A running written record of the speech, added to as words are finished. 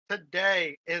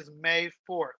today is May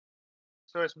 4th.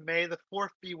 So it's May the 4th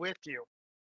be with you.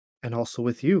 And also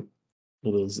with you.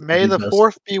 It is May the best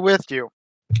 4th be with you.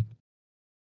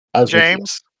 as with you.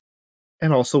 James,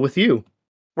 And also with you.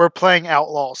 we're playing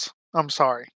Outlaws. I'm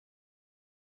sorry.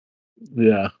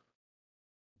 Yeah.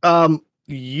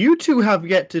 You two have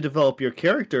yet to develop your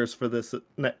characters for this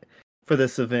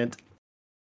event.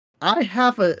 I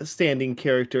have a standing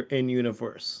character in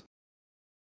universe.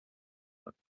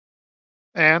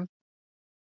 And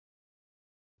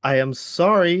I am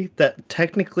sorry that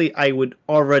technically I would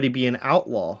already be an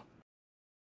outlaw.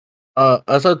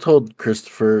 As I told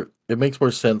Christopher, it makes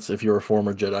more sense if you're a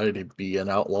former Jedi to be an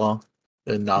outlaw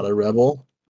and not a rebel,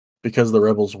 because the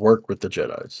rebels work with the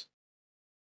Jedis.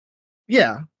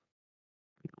 Yeah.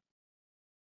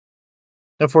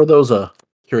 And for those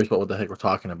curious about what the heck we're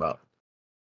talking about,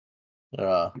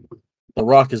 The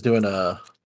Rock is doing a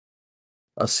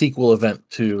sequel event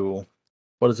to,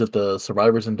 what is it, the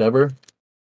Survivor's Endeavor?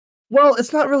 Well,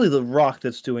 it's not really The Rock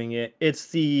that's doing it. It's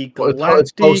the Well,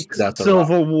 it's Galactic hosted at The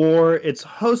Civil War. It's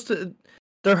hosted.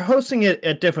 They're hosting it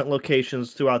at different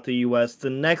locations throughout the U.S. The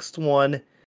next one,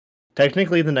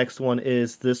 technically, the next one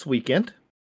is this weekend.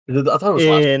 I thought it was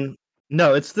last.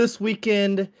 No, it's this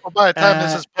weekend. well, by the time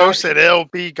this is posted, it'll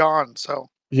be gone. So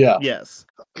Yeah. Yes,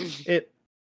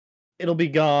 it'll be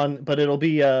gone, but it'll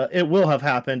be it will have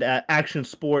happened at Action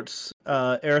Sports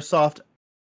Airsoft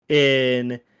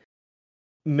in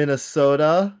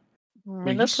Minnesota.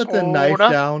 Will you put the knife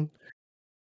down?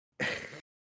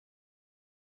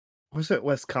 Where's it?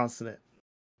 Wisconsin.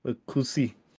 With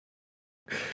Kusi.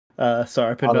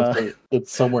 Sorry, Honestly,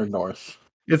 it's somewhere north.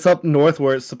 It's up north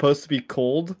where it's supposed to be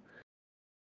cold.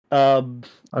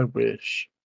 I wish.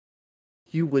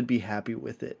 You would be happy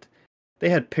with it. They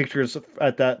had pictures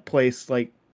at that place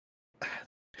like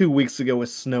 2 weeks ago with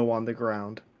snow on the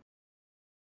ground.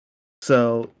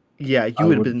 So yeah, you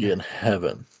would have be in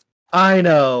heaven. I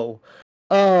know.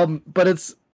 But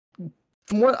it's,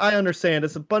 from what I understand,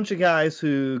 it's a bunch of guys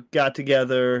who got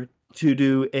together to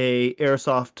do a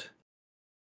airsoft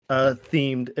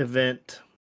themed event.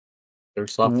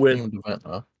 Airsoft themed event,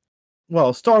 huh?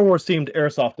 Well, Star Wars themed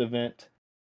airsoft event.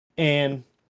 And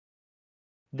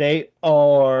they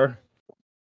are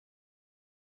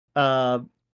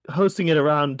hosting it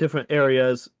around different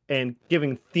areas and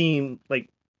giving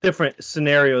different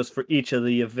scenarios for each of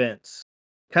the events.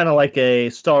 Kind of like a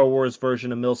Star Wars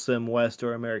version of Milsim West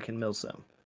or American Milsim.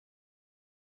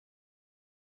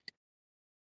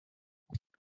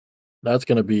 That's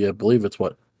going to be, I believe it's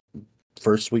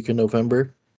first week in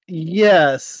November?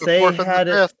 Yes, the they 4th and had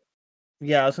the it. 5th.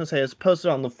 Yeah, I was going to say it's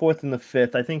posted on the 4th and the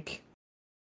 5th. I think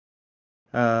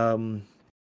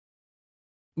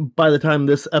by the time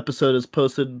this episode is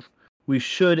posted, we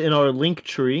should, in our link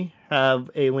tree, have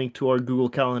a link to our Google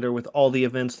Calendar with all the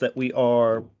events that we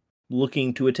are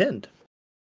looking to attend,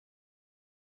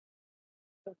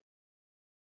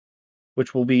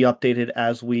 which will be updated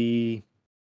as we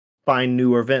find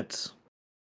new events.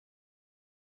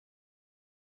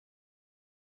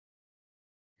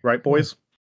 Right, boys?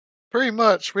 Pretty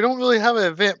much. We don't really have an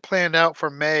event planned out for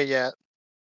May yet.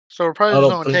 So we're probably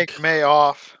just going to take May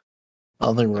off. I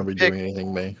don't think we're going to be doing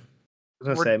anything May.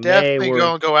 We're definitely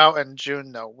going to go out in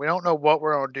June, though. We don't know what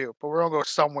we're going to do, but we're going to go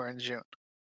somewhere in June.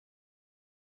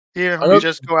 Even if we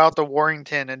just go out to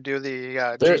Warrington and do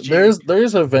the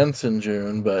there's events in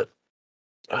June, but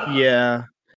yeah, I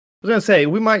was gonna say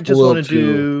we might just want to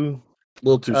do a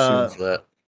little too soon for that.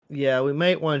 Yeah, we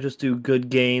might want to just do good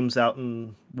games out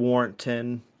in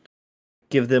Warrington.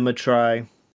 Give them a try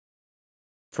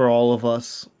for all of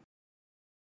us.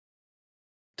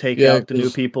 Take out the new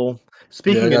people.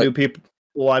 Speaking of new people,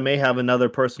 I may have another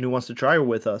person who wants to try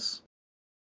with us.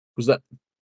 Who's that?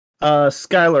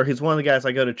 Skylar. He's one of the guys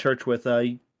I go to church with.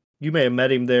 You may have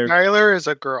met him there. Skylar is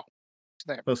a girl.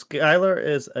 So Skylar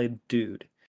is a dude,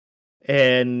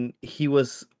 and he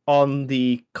was on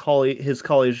his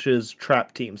college's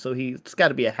trap team, so he's got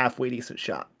to be a halfway decent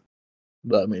shot.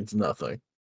 That means nothing.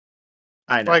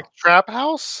 I know. Like trap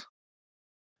house?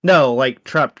 No, like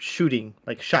trap shooting,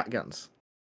 like shotguns.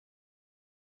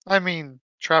 I mean,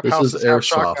 trap this houses is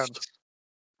airsoft.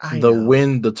 The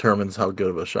wind determines how good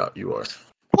of a shot you are.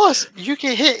 Plus, you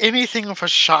can hit anything with a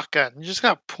shotgun. You just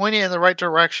got to point it in the right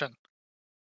direction.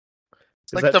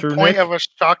 It's like the point of a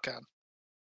shotgun.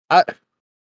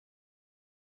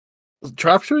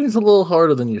 Trap shooting is a little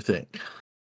harder than you think.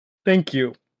 Thank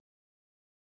you.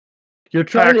 You're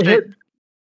trying to hit. I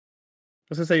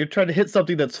was gonna say you're trying to hit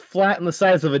something that's flat in the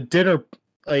size of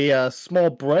a small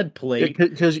bread plate.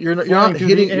 Because you're not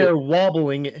hitting the air,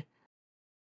 wobbling.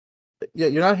 Yeah,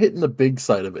 you're not hitting the big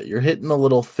side of it. You're hitting the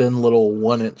little thin, little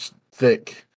 1 inch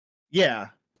thick Yeah.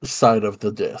 side of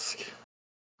the disc.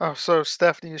 Oh, so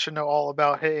Stephanie, you should know all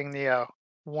about hitting the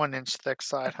 1-inch thick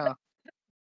side, huh?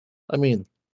 I mean,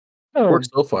 works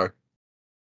so far.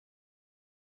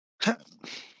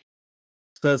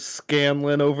 Says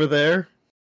Scanlin over there.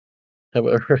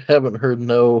 Haven't heard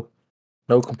no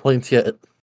complaints yet.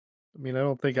 I mean, I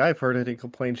don't think I've heard any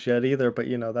complaints yet either, but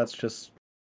that's just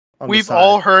on the We've side.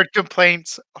 all heard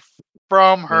complaints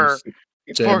from her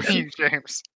for James. you,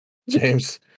 James.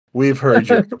 James, we've heard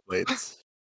your complaints.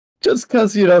 Just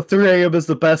because 3 a.m. is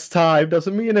the best time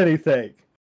doesn't mean anything.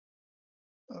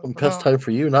 Best time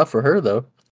for you, not for her, though.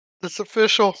 It's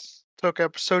official. Took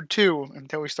episode 2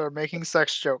 until we started making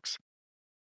sex jokes.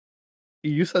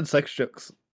 You said sex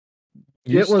jokes.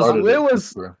 It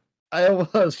was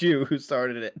you who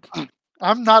started it.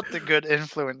 I'm not the good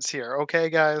influence here, okay,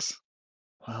 guys?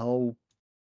 Well,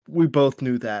 we both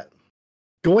knew that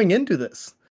going into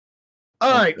this.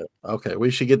 All right. Okay,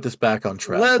 we should get this back on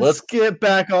track. Let's get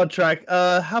back on track.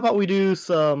 How about we do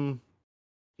some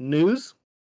news?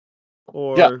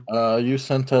 Or you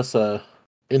sent us a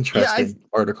interesting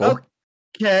article.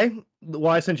 Okay.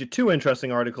 Well, I sent you 2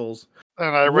 interesting articles.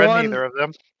 And I read neither of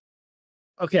them.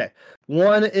 Okay.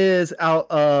 One is out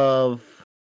of,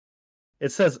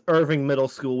 it says Irving Middle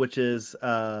School, which is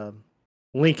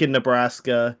Lincoln,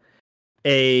 Nebraska.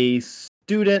 A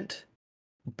student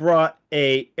brought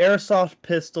a airsoft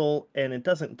pistol, and it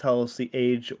doesn't tell us the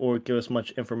age or give us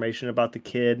much information about the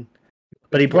kid.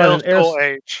 But he brought middle school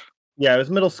age. Yeah, it was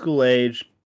middle school age.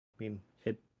 I mean,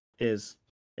 it is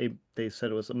they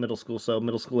said it was a middle school, so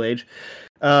middle school age.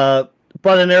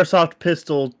 Brought an airsoft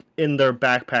pistol in their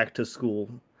backpack to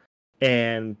school,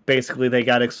 and basically they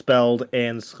got expelled,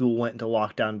 and school went into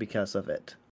lockdown because of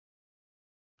it.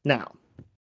 Now,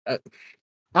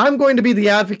 I'm going to be the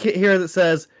advocate here that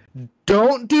says,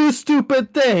 don't do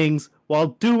stupid things while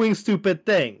doing stupid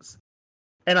things.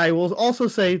 And I will also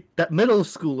say that middle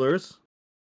schoolers,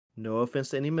 no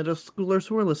offense to any middle schoolers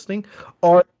who are listening,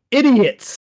 are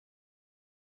idiots.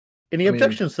 Any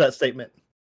objections to that statement?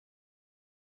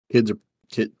 Kids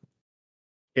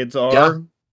are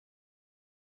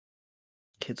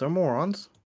morons.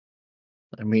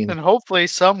 I mean, and hopefully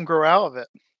some grow out of it.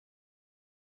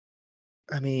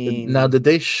 I mean, now did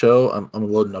they show? I'm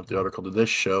loading up the article. Did they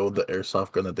show the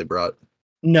airsoft gun that they brought?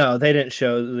 No, they didn't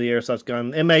show the airsoft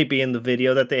gun. It may be in the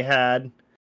video that they had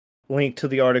linked to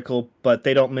the article, but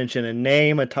they don't mention a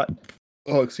name, a type,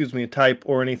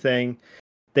 or anything.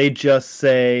 They just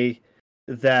say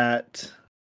that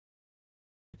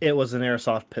it was an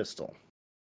airsoft pistol.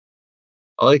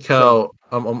 I like how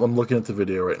I'm looking at the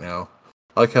video right now.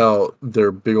 I like how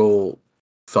their big old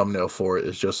thumbnail for it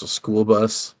is just a school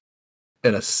bus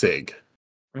and a SIG.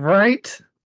 Right.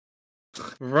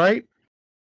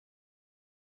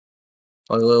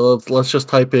 Let's just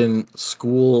type in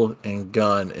school and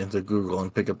gun into Google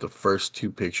and pick up the first 2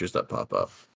 pictures that pop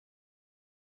up.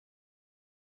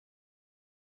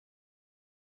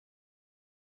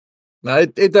 Now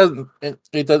it doesn't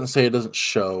say, it doesn't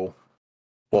show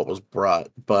what was brought,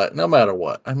 but no matter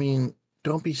what, I mean,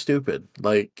 don't be stupid.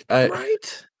 Right.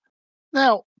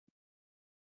 Now,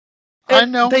 I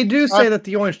know they do say that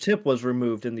the orange tip was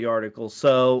removed in the article,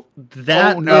 so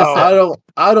that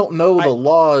I don't know the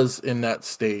laws in that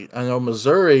state. I know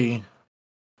Missouri,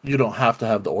 you don't have to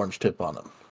have the orange tip on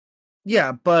them.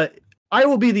 Yeah, but I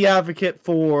will be the advocate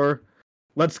for,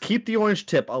 let's keep the orange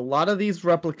tip. A lot of these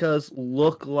replicas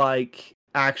look like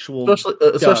actual,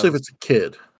 especially if it's a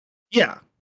kid. Yeah.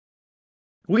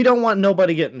 We don't want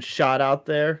nobody getting shot out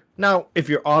there. Now, if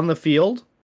you're on the field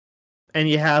and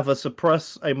you have a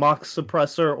mock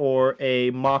suppressor or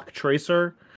a mock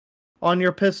tracer on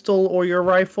your pistol or your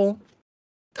rifle,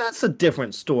 that's a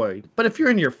different story. But if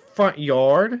you're in your front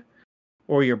yard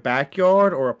or your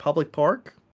backyard or a public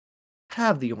park,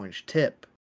 have the orange tip.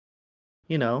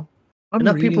 I'm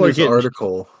reading this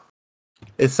article.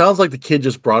 It sounds like the kid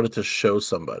just brought it to show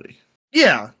somebody.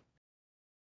 Yeah.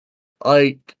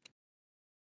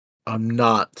 I'm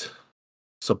not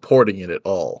supporting it at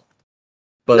all.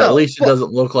 But at least it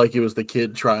doesn't look like it was the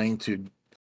kid trying to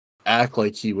act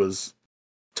like he was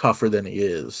tougher than he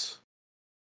is.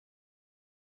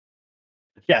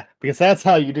 Yeah, because that's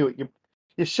how you do it.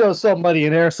 You show somebody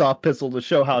an airsoft pistol to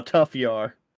show how tough you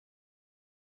are.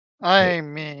 I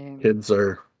mean, kids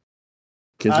are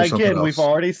something else. We've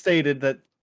already stated that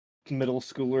middle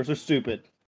schoolers are stupid.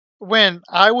 When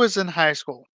I was in high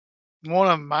school, one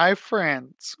of my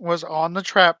friends was on the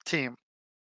trap team,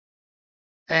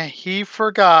 and he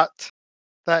forgot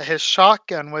that his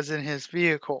shotgun was in his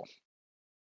vehicle.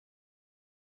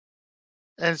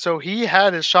 And so he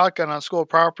had his shotgun on school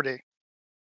property,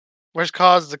 which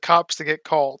caused the cops to get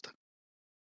called.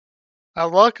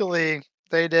 Luckily,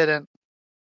 they didn't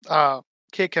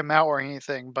kick him out or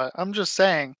anything, but I'm just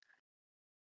saying,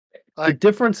 The like,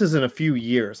 difference is in a few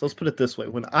years. Let's put it this way.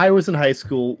 When I was in high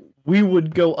school, we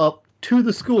would go up to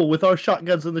the school with our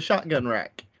shotguns in the shotgun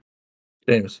rack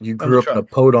James, you on the grew up in a truck.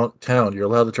 podunk town. You're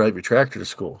allowed to drive your tractor to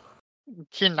school.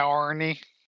 Kinarny.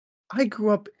 I grew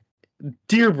up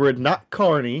Dearwood, not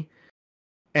Kearney,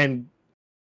 and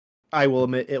I will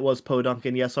admit it was podunk.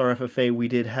 And yes, our FFA, we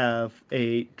did have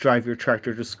a drive your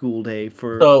tractor to school day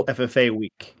for So FFA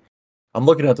week. I'm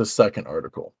looking at the second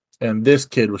article, and this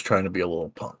kid was trying to be a little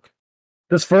punk.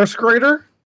 This first grader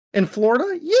in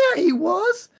Florida? Yeah, he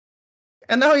was.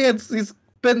 And now he's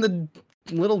been the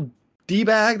little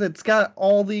D-bag that's got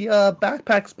all the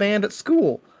backpacks banned at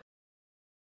school.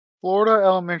 Florida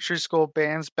elementary school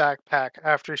bans backpack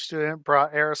after student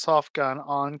brought airsoft gun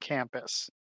on campus.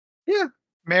 Yeah.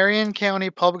 Marion County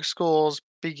Public Schools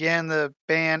began the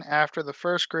ban after the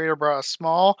first grader brought a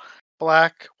small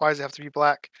black, why does it have to be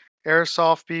black,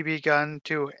 airsoft BB gun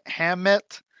to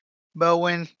Hammett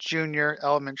Bowen Jr.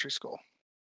 Elementary School.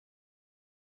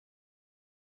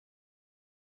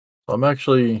 I'm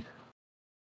actually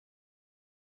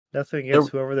Nothing there,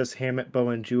 against whoever this Hammett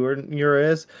Bowen Jr.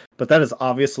 is, but that is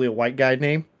obviously a white guy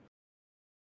name.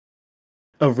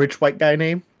 A rich white guy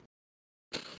name.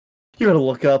 You gotta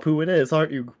look up who it is,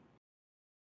 aren't you?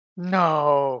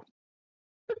 No.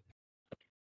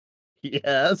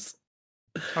 Yes.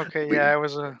 Okay, yeah, it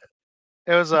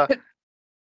was a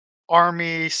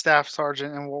Army staff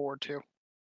sergeant in World War II.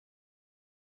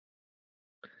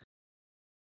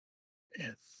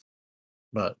 yes,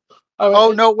 but I Oh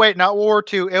mean, no, wait, not World War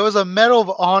II. It was a Medal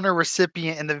of Honor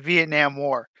recipient in the Vietnam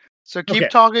War. So keep Okay.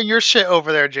 talking your shit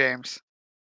over there, James.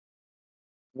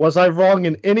 Was I wrong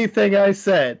in anything I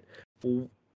said? I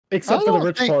Except for the don't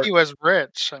rich think part. he was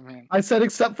rich. I mean, I said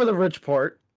except for the rich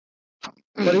part,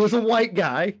 but he was a white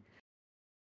guy.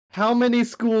 How many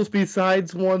schools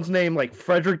besides one's name, like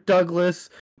Frederick Douglass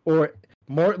or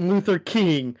Martin Luther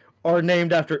King, are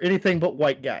named after anything but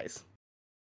white guys?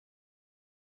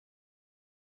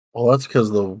 well, that's because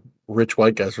the rich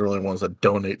white guys are the only ones that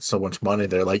donate so much money.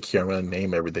 They're like, here, I'm going to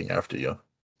name everything after you.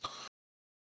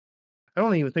 I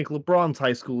don't even think LeBron's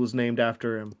high school is named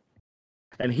after him.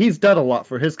 And he's done a lot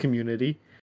for his community.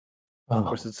 Of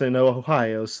course, it's in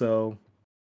Ohio, so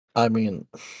I mean,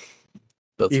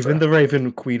 that's even fair. the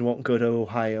Raven Queen won't go to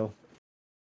Ohio.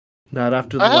 Not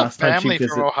after the I have last time she family from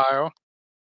visited. Ohio.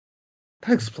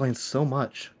 That explains so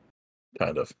much.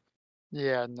 Kind of.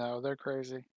 Yeah, no, they're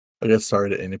crazy. I guess sorry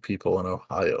to any people in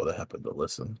Ohio that happen to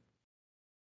listen.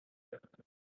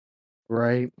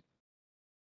 Right.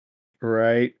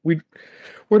 Right. We're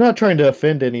not trying to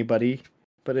offend anybody,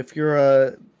 but if you're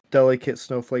a delicate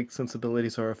snowflake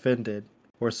sensibilities are offended,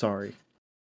 we're sorry.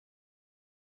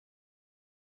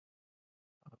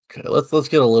 Okay, let's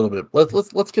get a little bit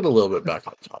let's get a little bit back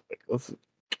on topic. Wait,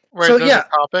 So, there's yeah. a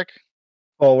topic?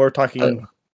 Well, we're talking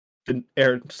the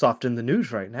airsoft in the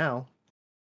news right now.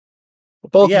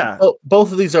 both Yeah.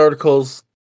 both of these articles.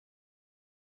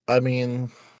 I mean,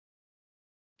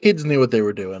 kids knew what they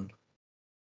were doing.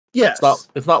 Yes.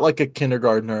 It's not like a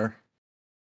kindergartner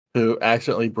who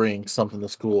accidentally brings something to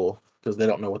school because they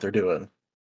don't know what they're doing.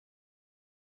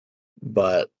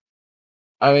 But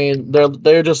I mean,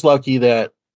 they're just lucky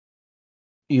that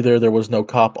either there was no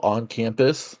cop on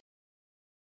campus.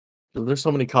 There's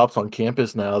so many cops on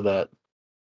campus now that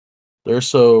they're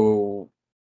so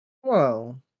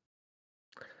Well,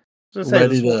 just say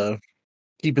ready this. to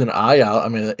keep an eye out. I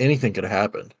mean, anything could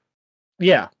happen.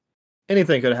 Yeah,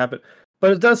 anything could happen.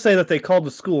 But it does say that they called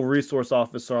the school resource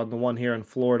officer on the one here in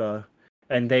Florida,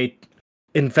 and they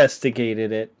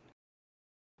investigated it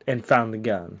and found the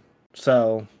gun.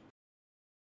 So,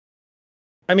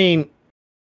 I mean,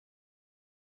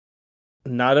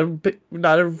 not a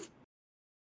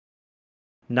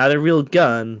real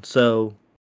gun. So,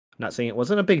 I'm not saying it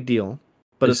wasn't a big deal,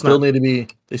 but They it's still not. need to be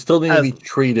As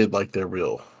treated like they're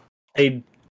real.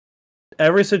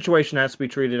 Every situation has to be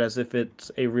treated as if it's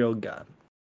a real gun.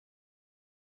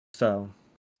 So,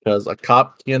 Because a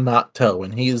cop cannot tell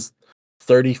when he's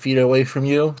 30 feet away from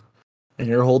you and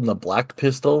you're holding a black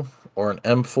pistol or an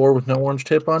M4 with no orange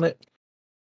tip on it.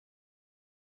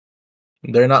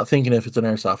 They're not thinking if it's an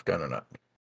airsoft gun or not.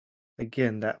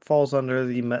 again, that falls under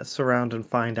the mess around and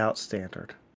find out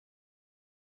standard.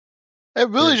 It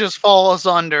really just falls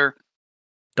under.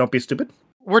 Don't be stupid.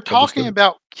 We're be talking stupid.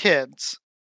 about kids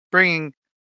bringing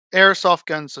airsoft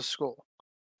guns to school.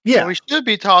 Yeah. What we should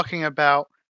be talking about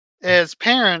is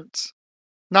parents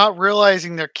not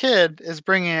realizing their kid is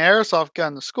bringing an airsoft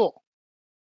gun to school.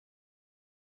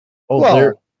 Oh,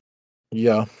 Well,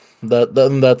 yeah,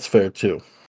 that's fair too.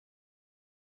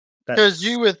 Because That's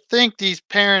you would think these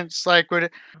parents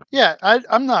would, yeah.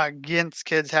 I'm not against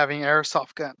kids having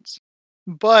airsoft guns,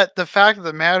 but the fact of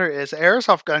the matter is,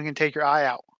 airsoft gun can take your eye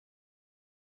out.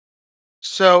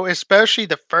 So especially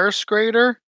the first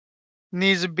grader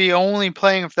needs to be only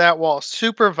playing with that while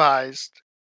supervised.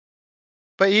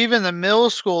 But even the middle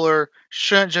schooler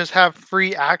shouldn't just have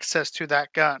free access to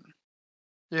that gun.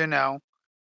 You know,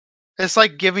 it's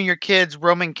like giving your kids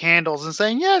Roman candles and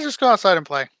saying, "Yeah, just go outside and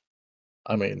play."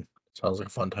 I mean, sounds like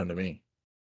a fun time to me.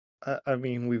 I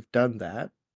mean, we've done that.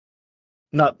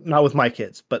 Not with my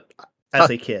kids, but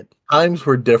as a kid. Times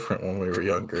were different when we were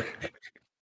younger.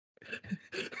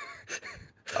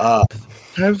 Uh,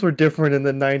 Times were different in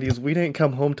the 90s. We didn't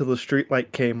come home till the street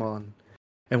light came on.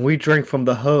 And we drank from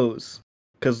the hose.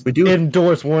 Because we do,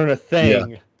 indoors weren't a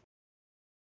thing.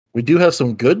 we do have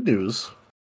some good news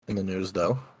in the news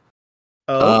though.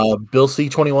 Oh? Bill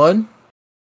C-21.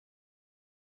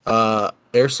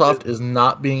 Airsoft is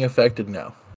not being affected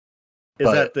now. Is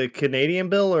but- that the Canadian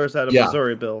bill or is that a Yeah.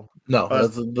 Missouri bill? No, Oh,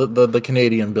 that's the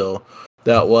Canadian bill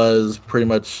that was pretty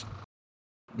much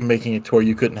making it to where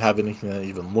you couldn't have anything that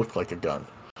even looked like a gun.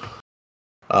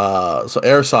 So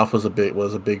airsoft was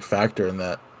a big factor in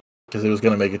that because it was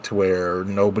going to make it to where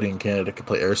nobody in Canada could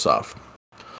play airsoft.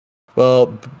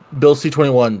 Well, Bill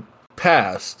C-21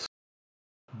 passed,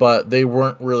 but they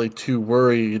weren't really too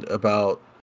worried about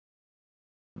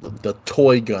the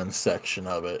toy gun section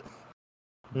of it.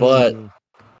 But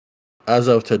as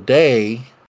of today,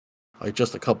 like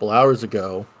just a couple hours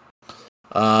ago,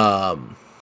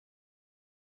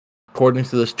 according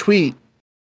to this tweet,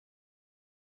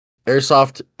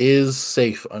 airsoft is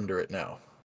safe under it now.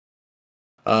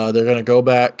 They're going to go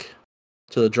back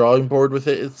to the drawing board with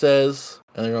it, it says,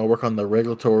 and they're going to work on the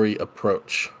regulatory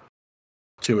approach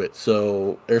to it.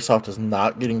 So airsoft is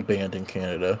not getting banned in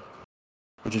Canada,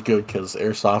 which is good because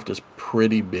airsoft is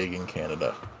pretty big in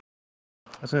Canada.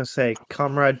 I was going to say,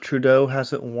 Comrade Trudeau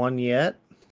hasn't won yet.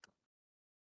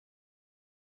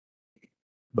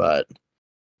 But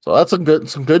so that's some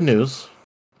good news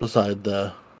beside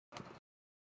the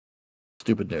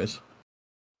stupid news.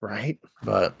 Right?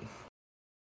 But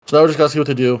so now we just gotta see what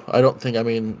to do. I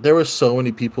mean, there were so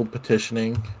many people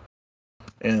petitioning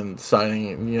and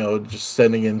signing, just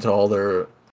sending into all the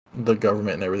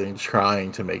government and everything,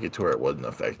 trying to make it to where it wouldn't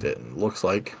affect it. And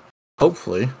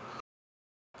hopefully,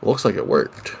 looks like it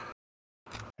worked.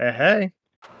 Hey.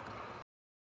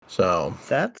 So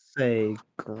that's a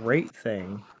great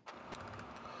thing.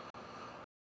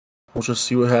 We'll just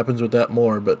see what happens with that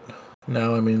more. But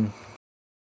now, I mean,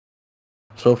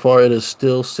 so far it is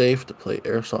still safe to play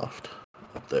airsoft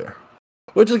up there,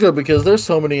 which is good because there's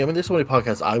so many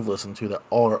podcasts I've listened to that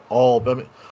are all. I mean,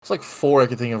 it's like 4 I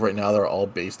can think of right now that are all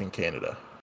based in Canada.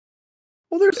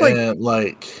 Well, there's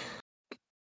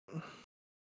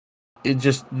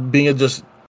just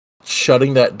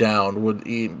shutting that down would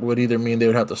either mean they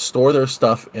would have to store their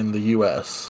stuff in the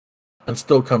U.S. and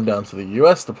still come down to the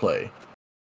U.S. to play.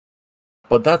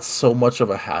 But that's so much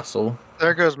of a hassle.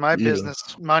 There goes my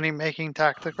business money-making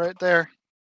tactic right there.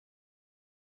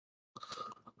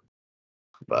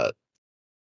 But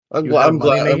I'm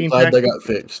glad they got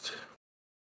fixed.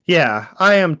 Yeah,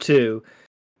 I am too.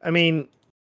 I mean,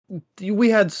 we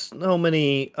had so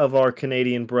many of our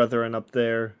Canadian brethren up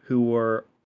there who were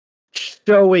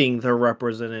showing their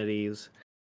representatives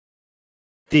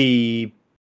the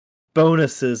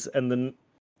bonuses and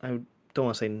I don't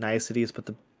want to say niceties, but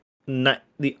the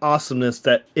awesomeness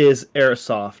that is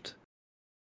airsoft.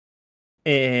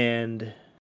 And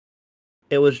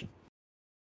it was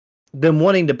them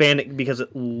wanting to ban it because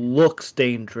it looks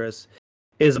dangerous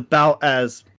is about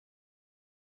as,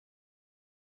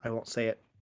 I won't say it.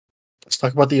 Let's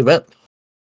talk about the event.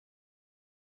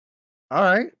 All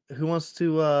right, who wants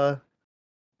to I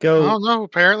go? don't know.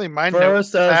 Apparently, my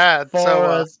first note's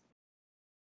bad.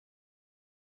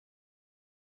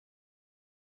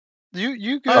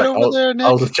 You good over there, Nick?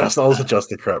 I was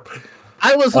adjusting crap.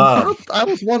 I was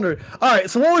wondering. All right,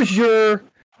 so what was your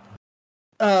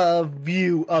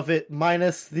view of it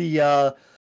minus the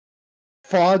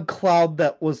fog cloud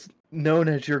that was known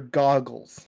as your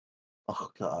goggles?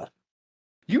 Oh God.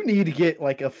 You need to get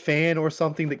like a fan or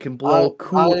something that can blow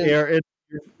cool air in.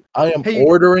 I am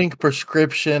ordering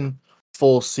prescription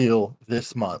full seal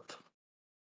this month.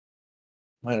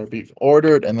 Might be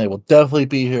ordered, and they will definitely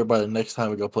be here by the next time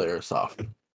we go play airsoft.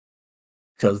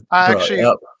 Because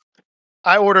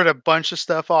I ordered a bunch of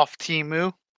stuff off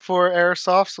Temu for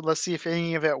airsoft, so let's see if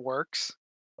any of it works.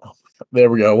 There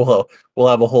we go. We'll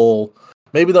have a whole.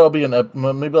 Maybe that'll be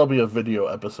a video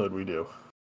episode we do.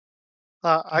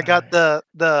 I got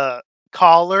the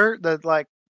collar, the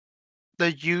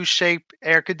the U-shaped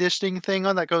air conditioning thing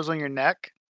on that goes on your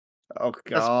neck. Oh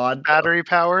That's God. battery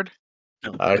powered.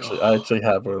 Oh, I God. actually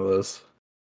have one of those.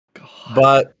 God.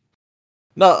 But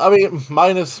no, I mean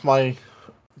minus my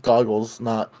goggles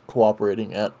not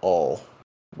cooperating at all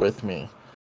with me.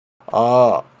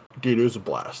 Dude, it was a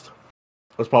blast.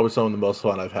 It was probably some of the most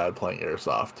fun I've had playing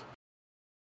airsoft.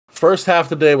 First half of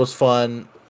the day was fun,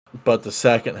 but the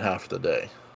second half of the day,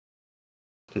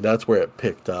 dude, that's where it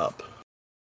picked up.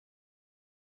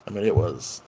 I mean,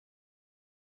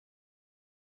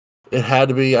 it had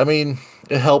to be. I mean,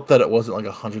 it helped that it wasn't like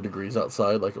 100 degrees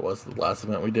outside like it was the last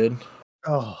event we did.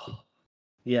 Oh,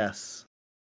 yes.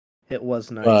 It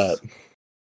was nice. But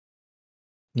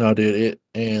no, dude,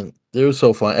 it was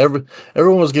so fun.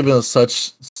 Everyone was giving us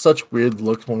such weird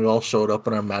looks when we all showed up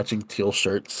in our matching teal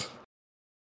shirts.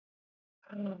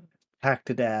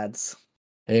 Tacti-Dads.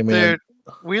 Hey man, Dude,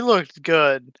 we looked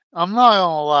good. I'm not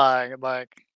gonna lie.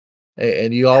 Like, hey,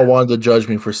 and you all wanted to judge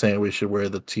me for saying we should wear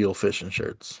the teal fishing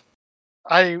shirts.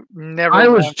 I never I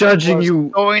was once judging was you.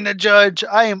 going to judge.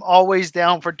 I am always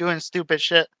down for doing stupid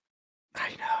shit. I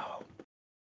know.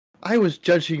 I was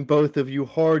judging both of you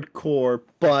hardcore,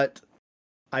 but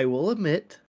I will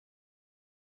admit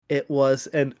it was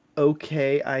an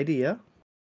okay idea.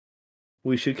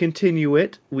 We should continue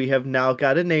it. We have now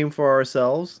got a name for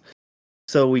ourselves,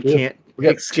 so we can't We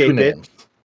got escape two it. names.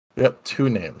 We got two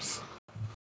names.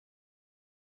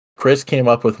 Chris came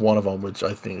up with one of them, which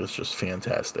I think is just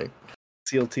fantastic.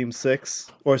 Teal Team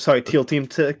 6. Or, sorry, Teal Team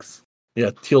 6.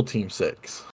 Yeah, Teal Team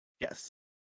 6. Yes.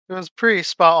 It was pretty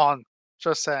spot on.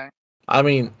 Just saying. I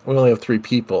mean, we only have 3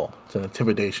 people. It's an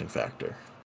intimidation factor.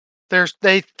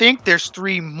 They think there's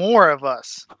 3 more of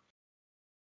us.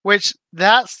 Which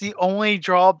that's the only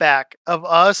drawback of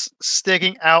us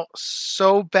sticking out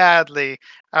so badly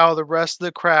out of the rest of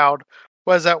the crowd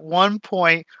was at one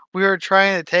point we were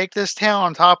trying to take this town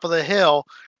on top of the hill.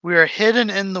 We were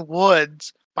hidden in the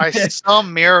woods by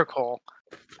some miracle.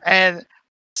 And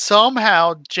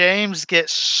somehow James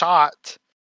gets shot.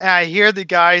 And I hear the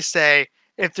guy say,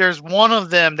 if there's one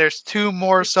of them, there's 2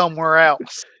 more somewhere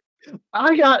else.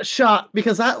 I got shot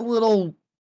because that little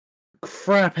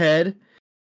craphead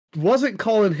wasn't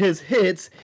calling his hits.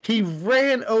 He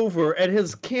ran over and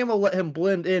his camo let him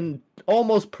blend in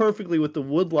almost perfectly with the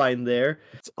wood line there.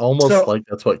 It's almost like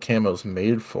that's what camo's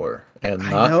made for, and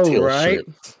I not know, teal right?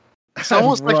 shirts. It's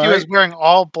almost like he was wearing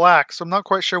all black, so I'm not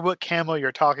quite sure what camo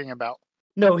you're talking about.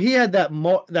 No, he had that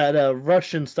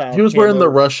Russian style. He was wearing the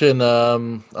camo. Russian. I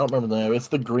don't remember the name. It's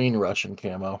the green Russian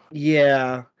camo.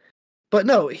 Yeah, but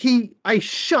no,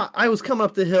 I was coming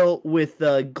up the hill with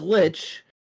Glitch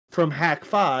from Hack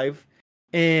 5,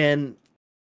 and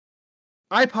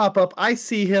I pop up, I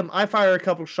see him, I fire a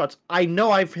couple shots. I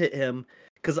know I've hit him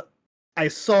because I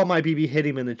saw my BB hit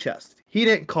him in the chest. He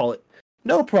didn't call it.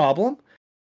 No problem.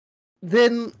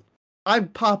 Then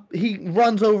he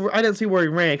runs over. I didn't see where he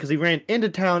ran because he ran into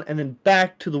town and then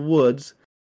back to the woods.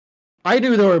 I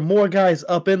knew there were more guys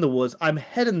up in the woods. I'm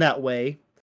heading that way.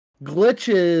 Glitch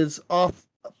is off,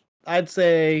 I'd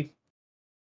say,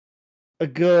 a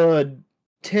good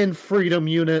 10 freedom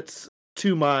units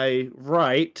to my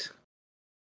right.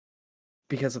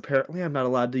 Because apparently I'm not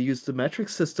allowed to use the metric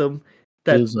system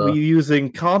that we use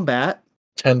in combat.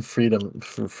 10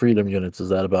 freedom units. Is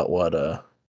that about what?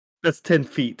 That's 10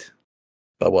 feet.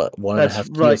 About what?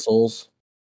 1.5 Kia souls?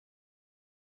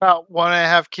 About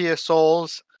 1.5 Kia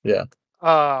souls. Yeah.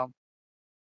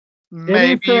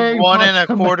 Maybe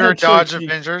 1.25 Dodge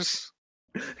Avengers.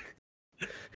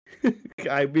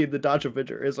 I mean, the Dodge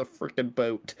Avenger is a freaking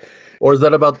boat. Or is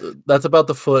that that's about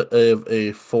the foot of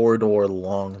a 4-door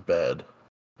long bed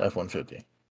F-150?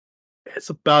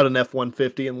 It's about an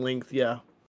F-150 in length, yeah.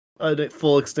 A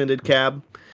full extended cab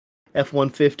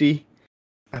F-150.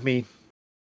 I mean,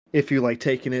 if you like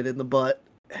taking it in the butt.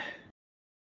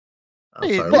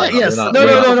 I'm sorry, but yes,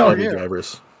 no.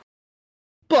 Drivers.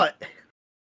 But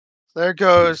there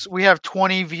goes. We have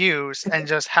 20 views, and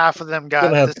just half of them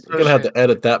got. Gonna have to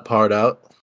edit that part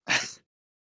out.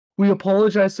 We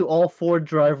apologize to all Ford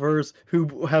drivers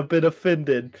who have been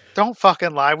offended. Don't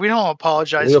fucking lie. We don't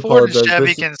apologize. Ford and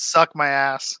Chevy can suck my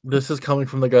ass. This is coming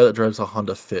from the guy that drives a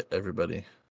Honda Fit, everybody.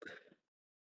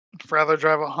 I'd rather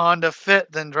drive a Honda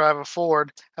Fit than drive a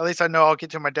Ford. At least I know I'll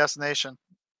get to my destination.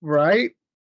 Right?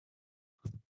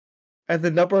 And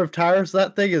the number of tires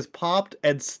that thing is popped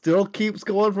and still keeps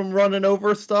going from running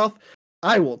over stuff,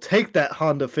 I will take that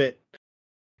Honda Fit.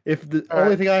 If the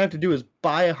only thing I have to do is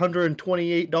buy a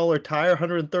 $128 tire,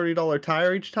 $130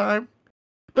 tire each time.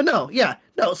 But no,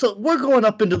 so we're going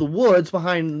up into the woods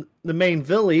behind the main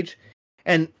village,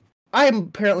 and I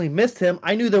apparently missed him.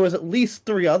 I knew there was at least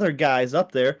 3 other guys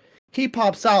up there. He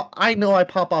pops out. I know I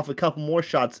pop off a couple more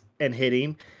shots and hit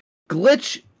him.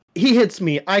 Glitch, he hits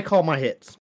me. I call my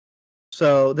hits.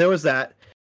 So there was that.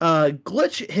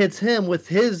 Glitch hits him with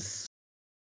his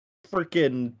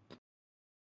freaking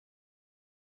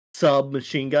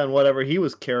submachine gun, whatever he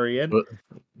was carrying. But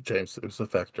James, it was a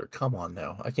Vector. Come on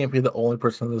now. I can't be the only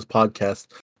person in this podcast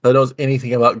that knows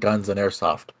anything about guns and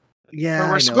airsoft.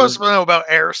 Yeah, We're supposed to know about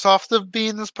airsoft to be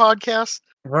in this podcast.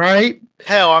 Right?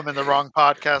 Hell, I'm in the wrong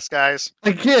podcast, guys.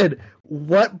 Again,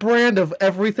 what brand of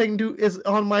everything is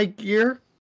on my gear?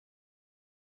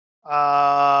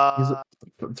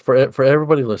 For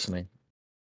everybody listening,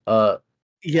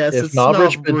 yes, if it's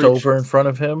Novrich bent Novrich. over in front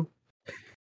of him,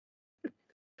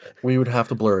 we would have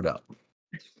to blur it out.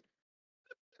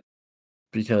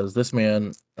 Because this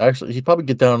man, actually, he'd probably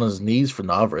get down on his knees for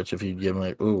Novrich if you give him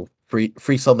like, ooh, free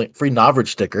Novrich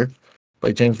sticker.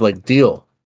 Like James, like, deal.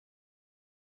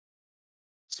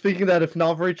 Speaking of that, if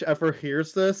Novrich ever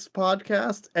hears this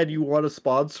podcast and you want to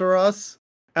sponsor us,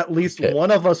 at least one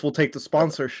of us will take the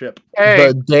sponsorship. Hey,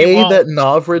 the day that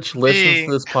Novrich listens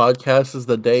to this podcast is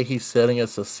the day he's sending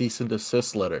us a cease and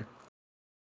desist letter.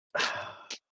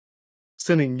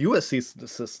 Sending you a cease and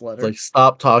desist letter. Like,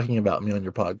 stop talking about me on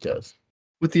your podcast.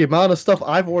 With the amount of stuff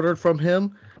I've ordered from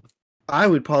him, I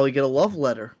would probably get a love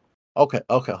letter. Okay,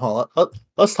 hold on.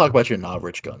 Let's talk about your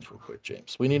Novrich guns real quick,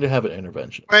 James. We need to have an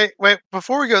intervention. Wait.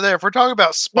 Before we go there, if we're talking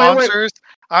about sponsors,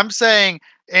 I'm saying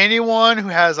anyone who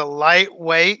has a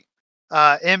lightweight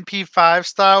MP5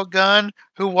 style gun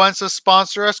who wants to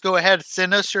sponsor us, go ahead,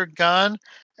 send us your gun,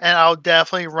 and I'll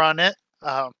definitely run it.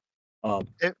 I don't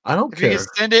if care. You can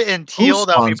send it in teal,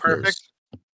 that'll be perfect.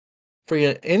 For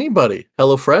anybody,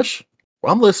 HelloFresh,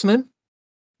 I'm listening.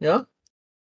 Yeah.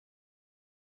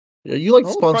 Yeah, you like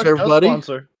to sponsor everybody.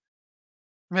 Sponsor.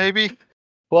 Maybe.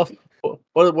 Well,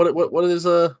 what is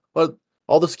what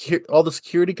all the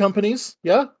security companies?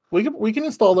 Yeah, we can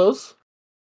install those.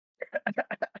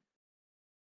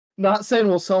 Not saying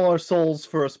we'll sell our souls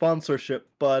for a sponsorship,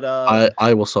 but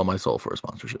I will sell my soul for a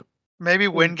sponsorship. Maybe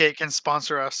Wingate can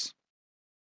sponsor us.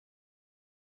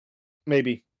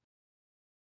 Maybe.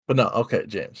 But no, okay,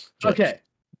 James. Okay.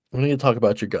 We need to talk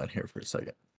about your gun here for a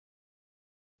second.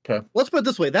 Okay. Let's put it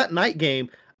this way. That night game,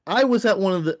 I was at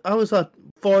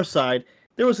far side.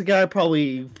 There was a guy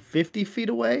probably 50 feet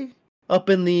away up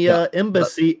in the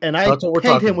embassy, and I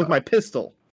pegged him with my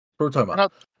pistol. What we're talking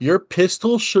about. Your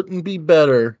pistol shouldn't be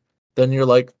better than your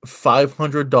like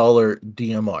 $500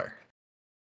 DMR.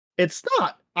 It's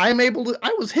not. I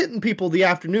was hitting people the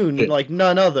afternoon like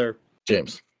none other.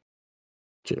 James.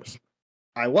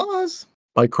 I was.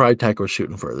 My Crytek was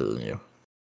shooting further than you.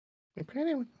 Okay,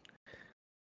 anyway.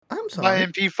 I'm sorry. My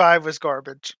MP5 was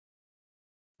garbage.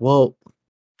 Well,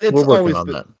 we're working on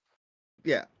that.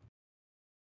 Yeah.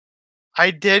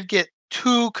 I did get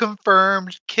 2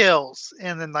 confirmed kills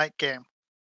in the night game.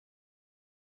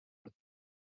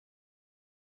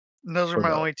 And those are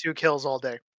my only 2 kills all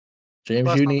day.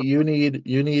 James, you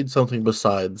need something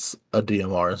besides a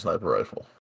DMR and sniper rifle.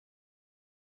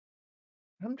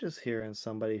 I'm just hearing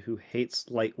somebody who hates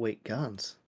lightweight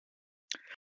guns.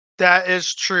 That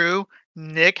is true.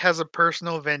 Nick has a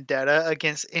personal vendetta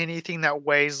against anything that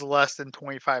weighs less than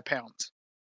 25 pounds.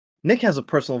 Nick has a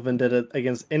personal vendetta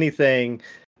against anything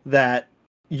that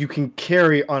you can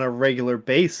carry on a regular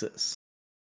basis.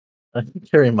 I can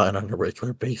carry mine on a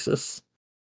regular basis.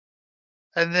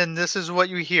 And then this is what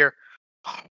you hear.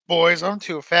 Oh, boys, I'm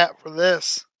too fat for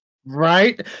this.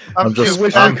 Right? I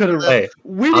wish I could have.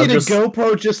 We need a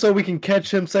GoPro just so we can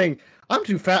catch him saying, "I'm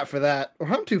too fat for that," or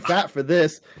 "I'm too fat for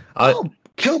this." I'll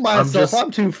kill myself.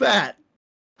 I'm too fat.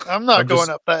 I'm not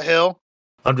going up that hill.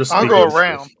 I'll go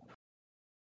around.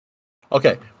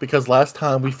 Okay, because last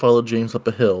time we followed James up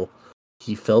a hill,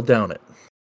 he fell down it.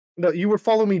 No, you were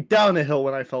following me down a hill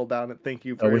when I fell down it. Thank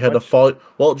you very much. We had to fall.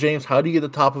 Well, James, how do you get to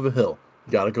the top of a hill?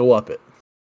 You got to go up it.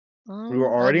 We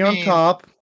were already on top.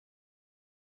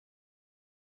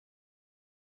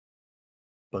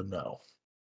 But no.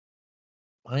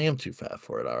 I am too fat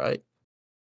for it, all right?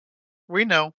 We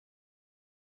know.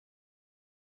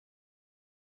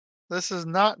 This is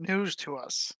not news to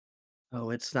us. Oh,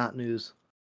 it's not news.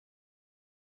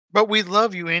 But we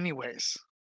love you anyways.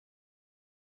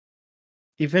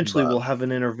 Eventually, we'll have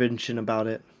an intervention about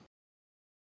it.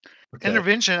 Okay.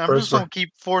 Intervention? I'm just going to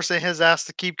keep forcing his ass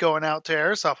to keep going out to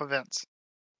airsoft events.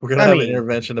 We're going to have an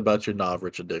intervention about your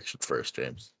Novrich addiction first,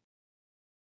 James.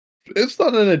 It's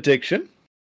not an addiction.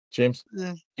 James,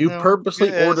 you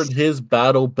purposely ordered his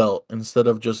battle belt instead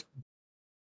of just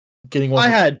getting one. I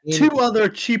had 2 other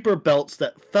cheaper belts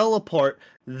that fell apart.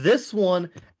 This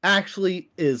one actually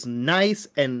is nice,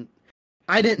 and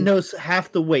I didn't notice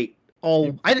half the weight. Oh,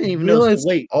 You I didn't even notice realize the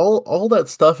weight. all that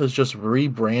stuff is just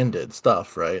rebranded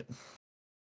stuff, right?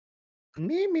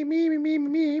 Me.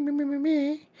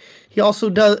 He also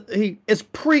does. It's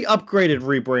pre-upgraded,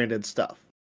 rebranded stuff.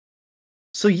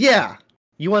 So yeah,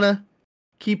 you want to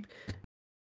keep.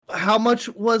 How much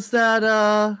was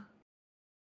that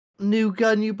new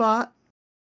gun you bought?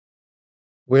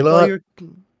 We're While not you're,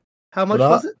 how we're much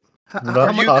was not it? we're How Are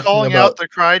not much? you talking calling out about the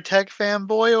Crytek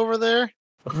fanboy over there?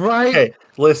 Right? okay,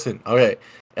 listen, okay.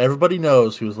 Everybody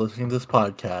knows who's listening to this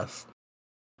podcast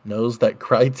knows that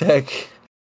Crytek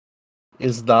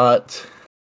is not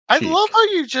I cheap. love how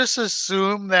you just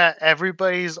assume that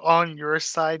everybody's on your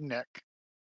side, Nick.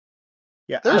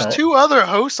 Yeah. There's No. two other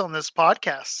hosts on this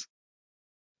podcast.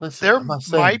 Listen, There I'm not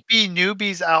saying might be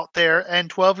newbies out there and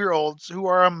 12-year-olds who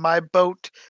are on my boat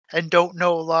and don't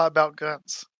know a lot about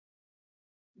guns.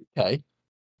 okay.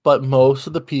 But most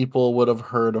of the people would have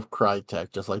heard of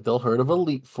Crytek, just like they'll heard of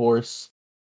Elite Force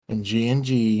and G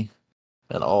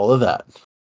and all of that.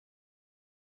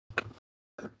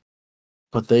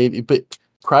 But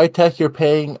Crytek, you're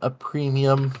paying a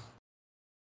premium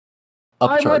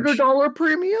upcharge. $500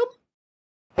 premium?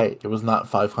 Hey, it was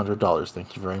not $500.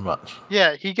 Thank you very much.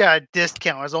 Yeah, he got a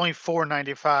discount. It was only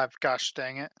 $4.95. Gosh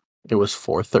dang it. It was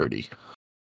 $430.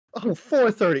 Oh,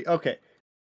 430. Okay.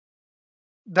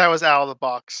 That was out of the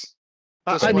box.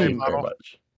 I Thank Display you mean, very model.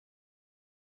 much.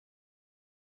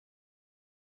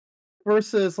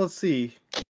 versus let's see,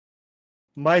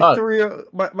 my Uh,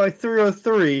 my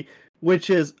 303, which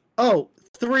is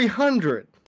 300.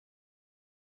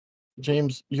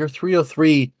 James, your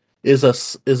 303 is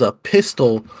a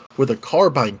pistol with a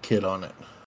carbine kit on it.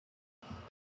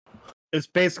 It's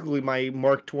basically my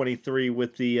Mark 23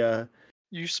 with the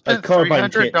You spent carbine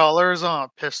kit. $300 on a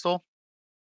pistol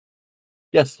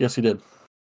Yes, he did.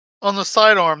 on the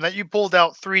sidearm that you pulled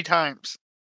out 3 times.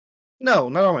 No,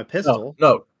 not on my No, pistol.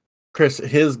 no, Chris,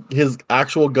 his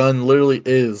actual gun literally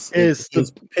is Is the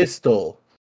his pistol.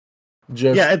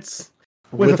 Just yeah, it's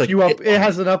with a few kit up. It on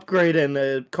has an upgrade and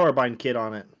a carbine kit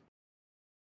on it.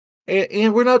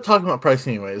 And we're not talking about price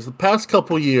anyways. The past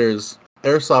couple years,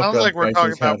 airsoft Sounds gun like we're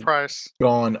talking prices about have price.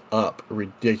 gone up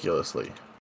ridiculously.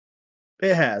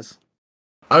 It has.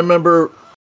 I remember,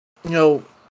 when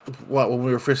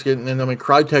we were first getting in,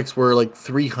 Crytek's were like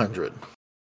 300.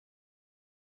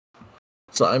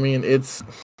 So I mean, it's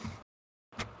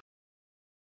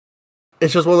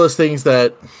just one of those things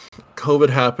that COVID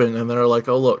happened, and they're like,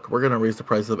 "Oh look, we're gonna raise the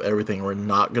price of everything. We're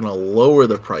not gonna lower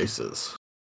the prices."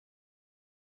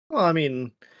 Well, I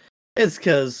mean, it's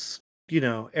because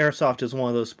airsoft is one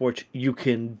of those sports you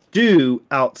can do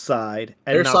outside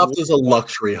and not. Airsoft is a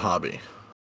luxury hobby.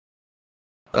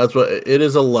 That's what it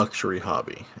is, a luxury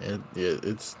hobby.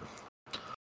 It's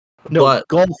No, but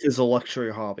golf is a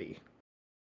luxury hobby.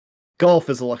 Golf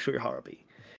is a luxury hobby.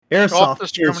 Golf Airsoft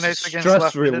is discriminates against stress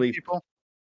left-handed relief. people.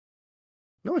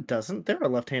 No, it doesn't. There are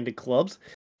left-handed clubs.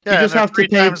 You Yeah, and just they're have to 3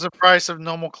 pay. times the price of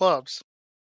normal clubs.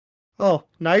 Oh,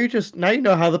 now you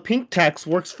know how the pink tax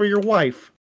works for your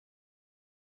wife.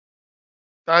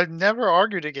 I never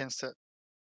argued against it.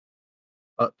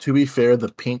 to be fair,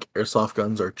 the pink airsoft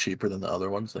guns are cheaper than the other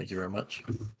ones. Thank you very much.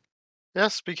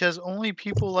 Yes, because only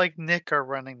people like Nick are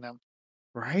running them.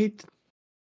 Right?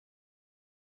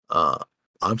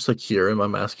 I'm secure in my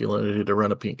masculinity to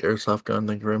run a pink airsoft gun.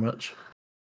 Thank you very much.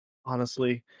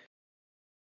 Honestly,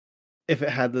 if it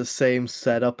had the same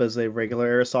setup as a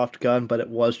regular airsoft gun, but it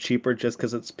was cheaper just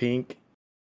because it's pink,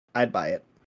 I'd buy it.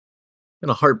 In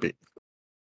a heartbeat.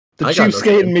 The I got no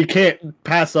cheapskate in shame. me can't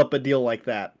pass up a deal like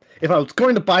that. If I was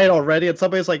going to buy it already and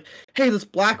somebody's like, hey, this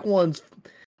black one's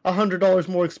 $100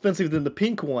 more expensive than the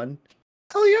pink one,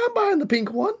 hell yeah, I'm buying the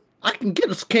pink one. I can get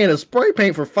a can of spray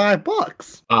paint for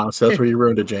 $5. So that's where you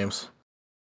ruined it, James.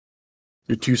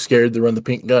 You're too scared to run the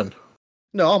pink gun.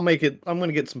 No, I'll make it. I'm going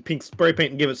to get some pink spray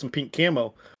paint and give it some pink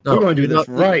camo. No, We're going to do you're this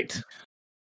not- right.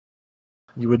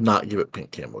 You would not give it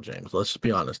pink camo, James. Let's just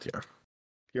be honest here.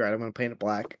 You're right, I'm going to paint it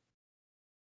black.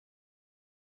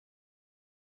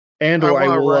 And I or I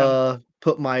wanna will run.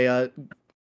 put my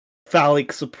phallic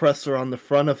suppressor on the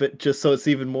front of it just so it's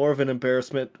even more of an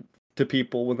embarrassment to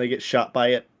people when they get shot by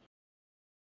it.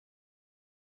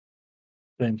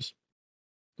 James,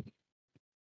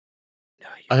 No,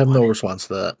 I have no response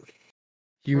to that.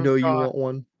 You Oh, know you God. want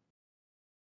one.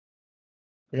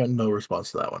 I got no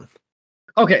response to that one.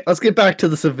 Okay, let's get back to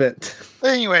this event.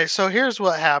 Anyway, so here's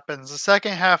what happens. The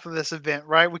second half of this event,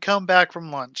 right? We come back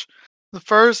from lunch. The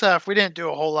first half, we didn't do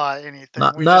a whole lot of anything.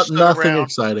 We just stood Nothing around.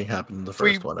 exciting happened in the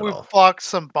first one at We all. blocked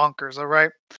some bunkers, all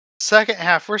right? Second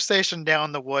half, we're stationed down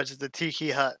in the woods at the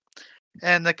Tiki Hut.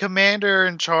 And the commander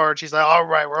in charge, he's like, all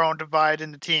right, we're going to divide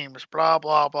into teams, blah,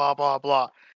 blah, blah, blah, blah.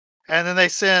 And then they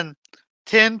send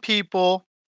 10 people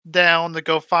down to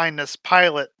go find this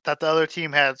pilot that the other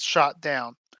team had shot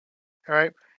down. All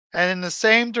right. And in the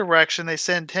same direction, they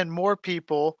send 10 more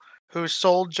people whose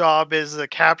sole job is to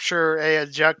capture a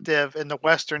objective in the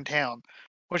western town,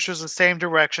 which was the same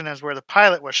direction as where the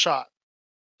pilot was shot.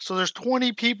 So there's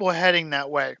 20 people heading that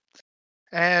way.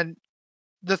 And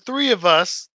the three of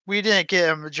us, we didn't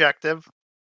get an objective.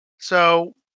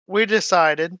 So we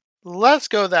decided, let's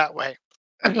go that way.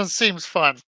 It seems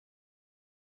fun.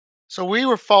 So we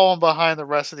were following behind the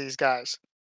rest of these guys,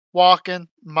 walking,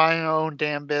 minding our own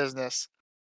damn business.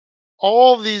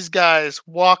 All of these guys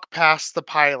walk past the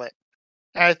pilot.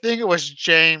 And I think it was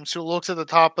James who looks at the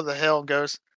top of the hill and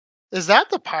goes, is that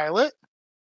the pilot?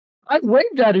 I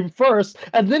waved at him first,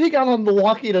 and then he got on the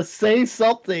walkie to say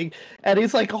something, and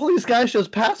he's like, all these guys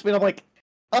just passed me, and I'm like,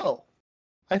 oh,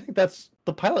 I think that's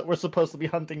the pilot we're supposed to be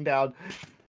hunting down.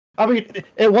 I mean,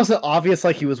 it wasn't obvious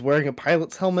like he was wearing a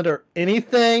pilot's helmet or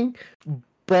anything,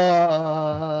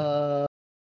 but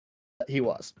he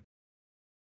was.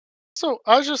 So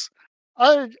I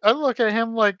look at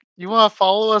him like, you want to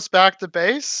follow us back to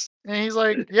base? And he's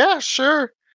like, yeah,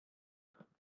 sure.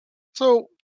 So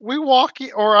I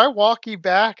walkie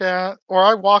back at, or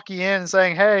I walkie in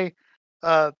saying, hey,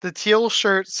 the teal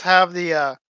shirts have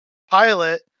the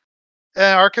pilot.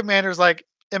 And our commander's like,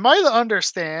 am I to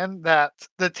understand that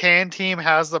the tan team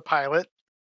has the pilot?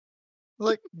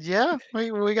 Like, yeah,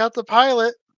 we got the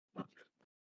pilot.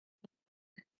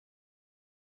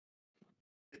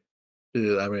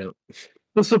 Dude, I mean,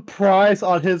 The surprise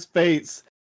on his face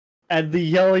and the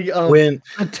yelling of when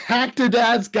the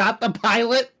Tacti-Dads got the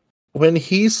pilot. when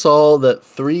he saw that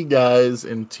 3 guys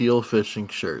in teal fishing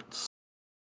shirts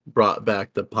brought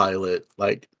back the pilot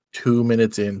like 2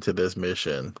 minutes into this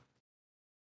mission,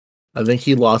 I think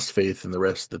he lost faith in the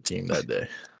rest of the team that day.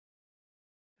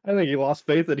 I think he lost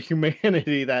faith in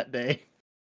humanity that day.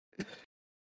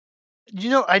 You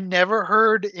know, I never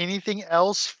heard anything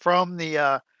else from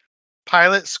the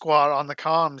pilot squad on the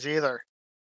comms either.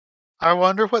 I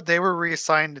wonder what they were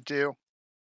reassigned to do.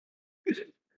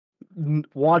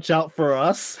 Watch out for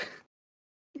us.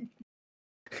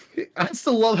 I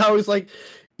still love how he's like,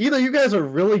 either you guys are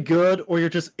really good or you're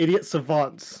just idiot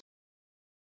savants.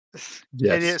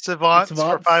 Yes. Idiot savants for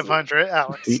Savants. 500,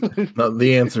 Alex.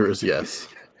 The answer is yes.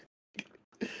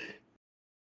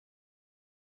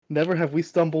 Never have we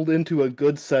stumbled into a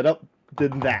good setup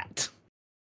than that.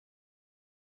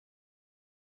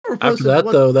 After that,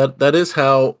 though, that is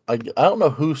how I don't know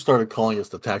who started calling us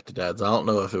the Tacti-Dads. I don't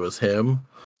know if it was him.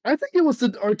 I think it was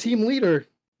our team leader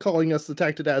calling us the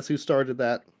Tacti-Dads who started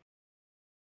that.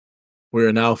 We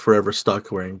are now forever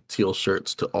stuck wearing teal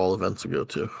shirts to all events we go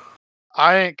to.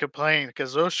 I ain't complaining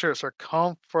because those shirts are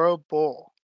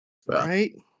comfortable. Yeah,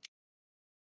 Right?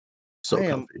 so I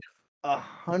am comfy.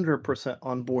 100%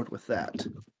 on board with that.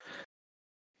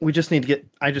 We just need to get.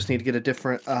 I just need to get a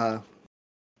different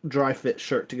dry fit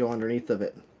shirt to go underneath of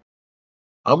it.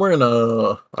 I wear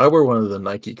one of the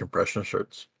Nike compression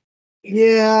shirts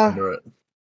Yeah, under it.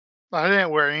 I didn't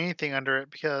wear anything under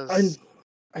it because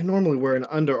I normally wear an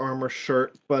Under Armour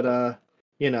shirt, but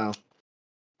you know,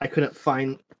 I couldn't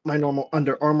find my normal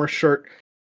Under Armour shirt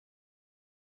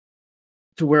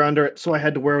to wear under it, so I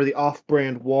had to wear the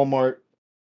off-brand Walmart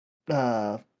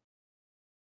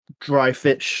dry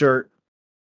fit shirt.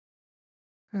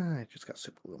 I just got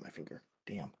super glue on my finger.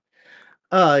 Damn.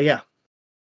 Yeah.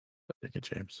 Take it,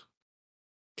 James.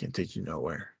 Can't take you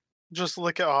nowhere. just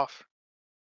lick it off.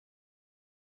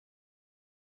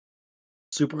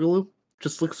 Super glue?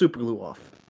 Just lick super glue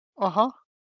off. Uh-huh.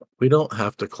 We don't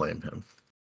have to claim him.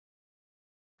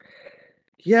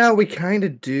 Yeah, we kind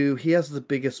of do. He has the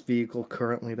biggest vehicle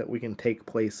currently that we can take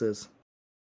places.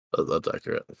 That's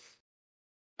accurate.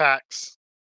 Facts.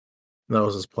 That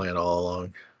was his plan all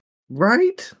along.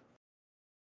 Right?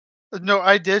 No,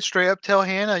 I did straight up tell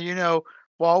Hannah,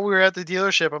 while we were at the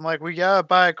dealership, I'm like, we gotta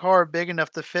buy a car big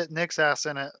enough to fit Nick's ass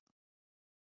in it.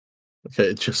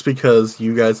 Okay, just because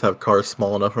you guys have cars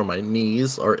small enough where my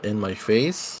knees are in my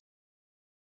face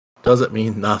doesn't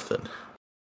mean nothing.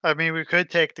 I mean, we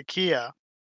could take the Kia,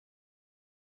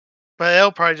 but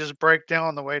it'll probably just break down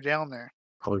on the way down there.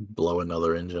 Probably blow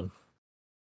another engine.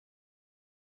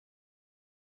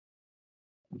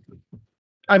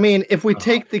 I mean, if we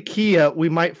take the Kia, we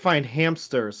might find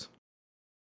hamsters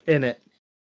in it.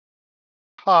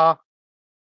 Ha.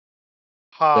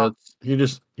 Ha. You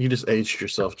just aged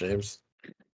yourself, James.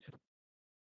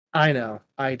 I know,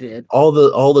 I did. All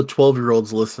the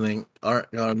 12-year-olds listening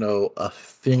aren't gonna know a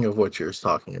thing of what you're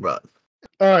talking about.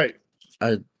 All right.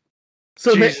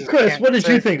 So, Jesus, Chris, can't what did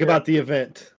you say think here. about the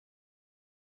event?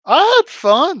 I had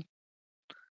fun.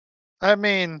 I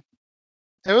mean,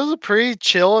 it was a pretty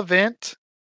chill event.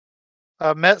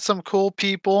 Met some cool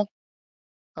people.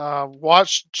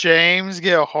 Watched James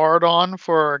get a hard on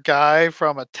for a guy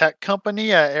from a tech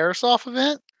company at Airsoft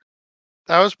event.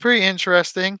 That was pretty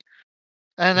interesting.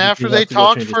 And He after did they have to go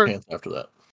talked change his for pants after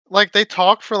that. they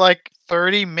talked for like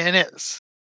 30 minutes.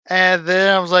 And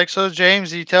then I was like, "So James,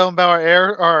 did you tell him about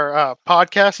our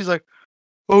podcast?" He's like,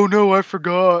 "Oh no, I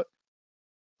forgot."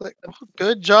 Like, well,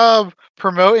 good job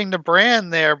promoting the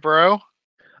brand there, bro.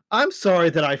 I'm sorry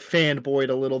that I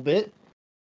fanboyed a little bit.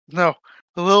 No,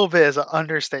 a little bit is an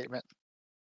understatement.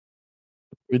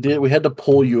 We had to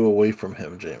pull you away from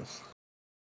him, James.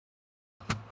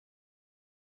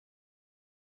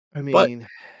 I But mean,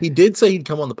 he did say he'd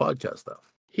come on the podcast, though.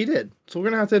 he did. So we're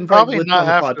gonna have to invite Probably Blitzy not on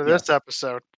the after this podcast.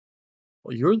 episode.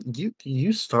 Well,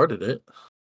 you started it.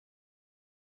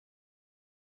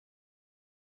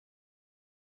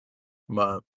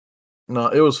 But no,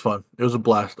 it was fun. It was a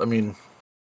blast. I mean,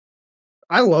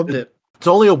 I loved it. it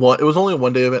was only a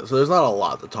 1 day event, so there's not a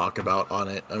lot to talk about on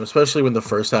it. Especially when the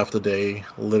first half of the day,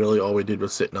 literally all we did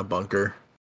was sit in a bunker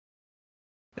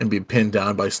and be pinned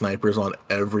down by snipers on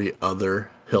every other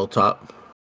hilltop.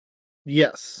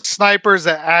 Yes, Snipers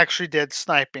that actually did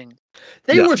sniping.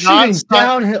 they Yeah. were shooting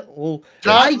downhill. Well,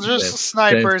 Not James, just James,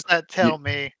 snipers that tell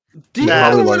me. do you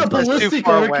that know what a learned that. it's too ballistic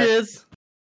far arc away. is?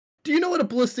 Do you know what a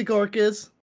ballistic arc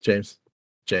is? James,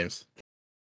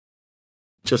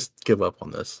 just give up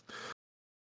on this.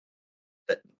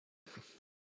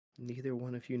 Neither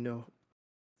one of you know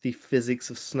the physics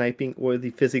of sniping or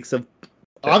the physics of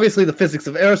obviously the physics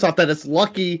of airsoft, that it's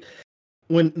lucky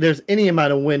when there's any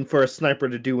amount of wind for a sniper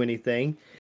to do anything.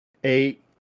 A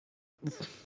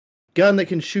gun that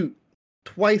can shoot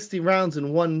twice the rounds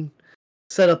in one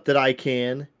setup that I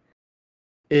can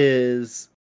has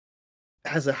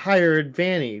a higher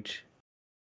advantage.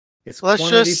 It's Let's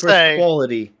quantity just versus say,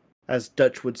 quality, as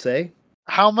Dutch would say.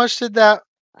 how much did that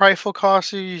rifle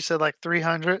cost you? You said like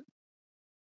 300.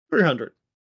 300.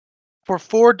 For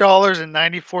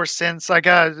 $4.94, I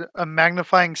got a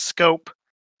magnifying scope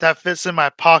that fits in my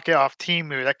pocket off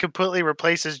Temu that completely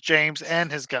replaces James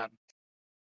and his gun.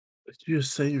 Did you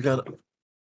just say you got?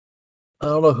 I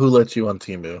don't know who let you on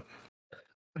Temu.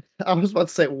 I was about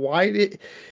to say, why did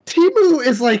Timu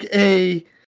is like a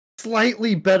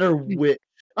slightly better witch.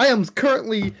 I am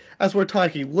currently, as we're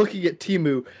talking, looking at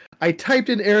Timu. I typed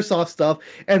in airsoft stuff,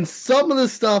 and some of the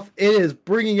stuff it is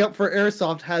bringing up for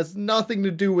airsoft has nothing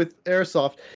to do with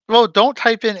airsoft. Well, don't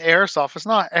type in airsoft. It's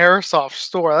not airsoft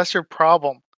store. That's your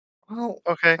problem. Well,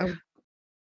 Okay. I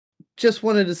just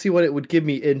wanted to see what it would give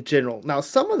me in general. Now,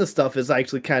 some of the stuff is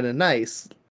actually kind of nice.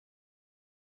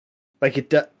 Like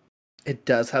it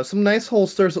does have some nice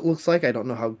holsters. It looks like I don't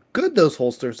know how good those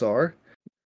holsters are.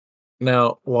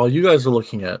 Now, while you guys are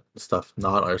looking at stuff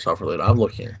not airsoft related, I'm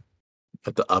looking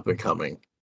at the up and coming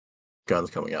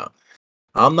guns coming out.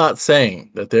 I'm not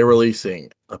saying that they're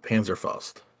releasing a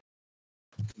Panzerfaust,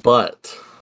 but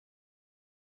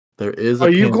there is a Are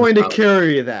you going to Panzerfaust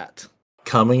carry that?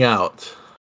 coming out.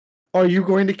 Are you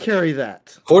going to carry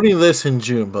that? According to this in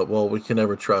June, but well, we can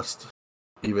never trust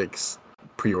Evic's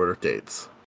pre-order dates.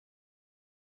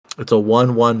 It's a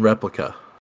 1-1 replica.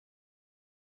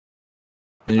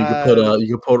 And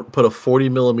you could put a 40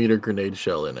 millimeter grenade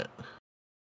shell in it.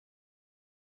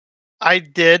 I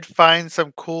did find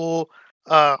some cool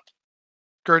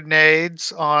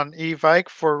grenades on Evike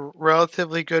for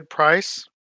relatively good price.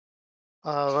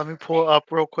 Let me pull it up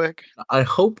real quick. I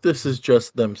hope this is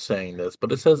just them saying this,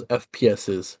 but it says FPS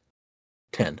is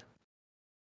 10.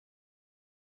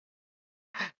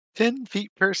 10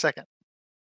 feet per second.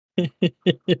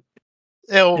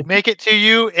 It'll make it to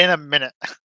you in a minute.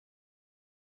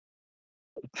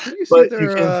 Where do you see But their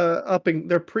you can, upping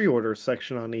their pre-order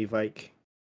section on Evike?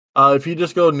 if you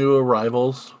just go new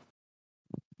arrivals,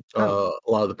 Oh.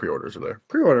 a lot of the pre-orders are there.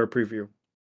 Pre-order preview.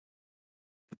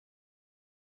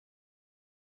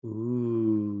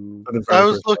 Ooh. For the I very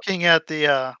was first one. looking at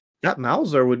the That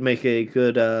Mauser would make a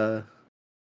good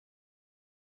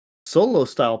solo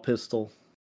style pistol.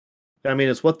 I mean,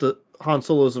 it's what the Han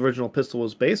Solo's original pistol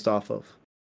was based off of.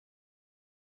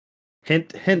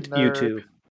 Hint, hint, you Nerd. two.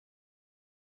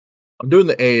 I'm doing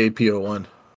the AAPO1.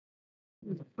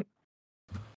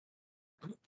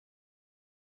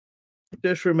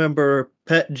 Just remember,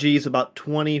 Pet G's about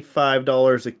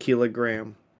 $25 a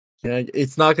kilogram. Yeah,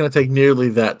 it's not going to take nearly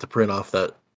that to print off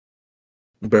that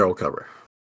barrel cover.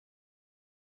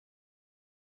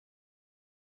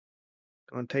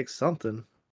 Gonna take something.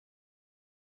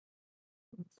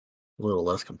 A little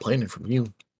less complaining from you.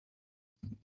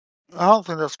 I don't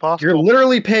think that's You're possible.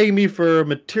 literally paying me for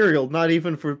material, not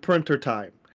even for printer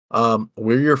time.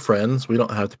 We're your friends. We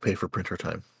don't have to pay for printer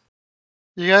time.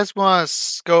 You guys want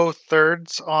to go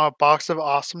thirds on a box of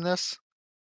awesomeness?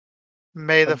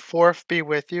 May the 4th be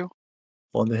with you.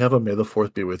 Well, and they have a May the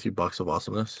 4th be with you box of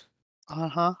awesomeness.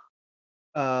 Uh-huh.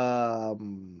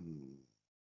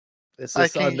 Is I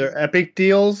this can. under Epic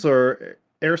Deals or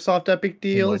Airsoft Epic Oh my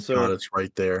Deals god, or? it's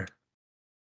right there.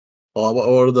 Oh, what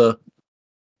are the?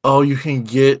 Oh, you can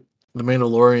get the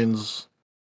Mandalorians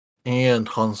and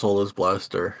Han Solo's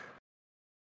blaster.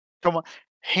 Come on.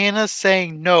 Hannah's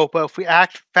saying no, but if we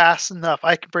act fast enough,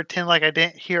 I can pretend like I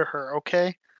didn't hear her,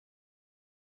 okay?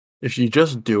 If you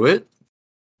just do it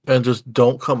and just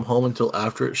don't come home until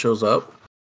after it shows up,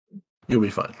 you'll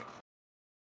be fine.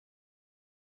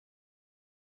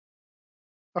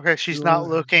 Okay, she's not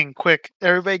looking. Quick.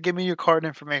 Everybody give me your card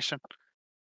information.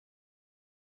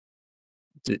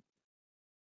 It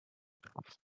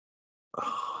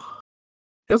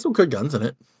has some good guns in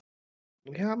it.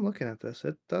 Yeah, I'm looking at this.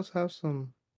 It does have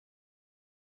some.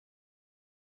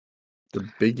 The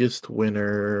biggest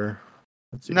winner.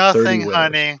 Let's see, 30 Nothing, winners.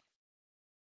 honey.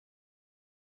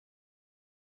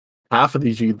 Half of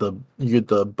these you get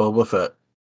the Boba Fett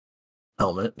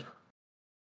helmet.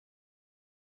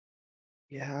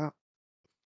 Yeah.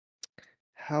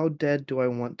 How dead do I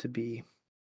want to be?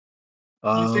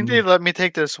 You think they Um, let me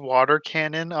take this water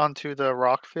cannon onto the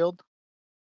rock field?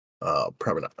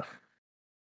 probably not.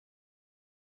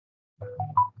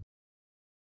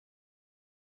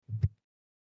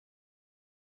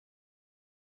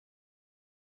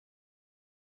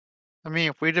 I mean,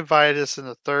 if we divide this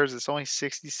into thirds, it's only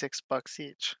 $66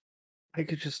 each. I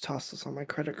could just toss this on my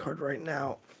credit card right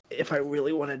now if I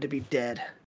really wanted to be dead.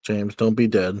 James, don't be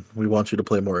dead. We want you to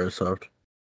play more airsoft.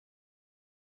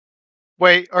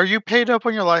 Wait, are you paid up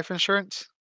on your life insurance?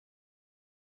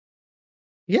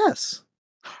 Yes.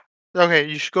 Okay,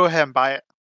 you should go ahead and buy it.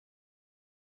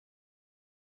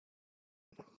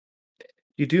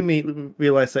 You do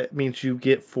realize that means you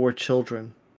get 4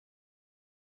 children.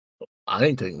 I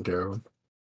ain't taking care of him.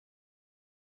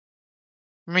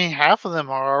 I mean, half of them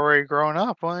are already grown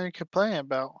up. What are you complaining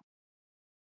about?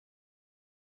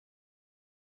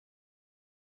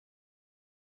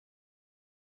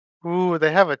 Ooh,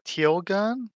 they have a teal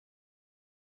gun?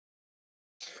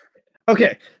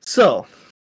 Okay, so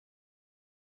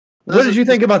what This did is you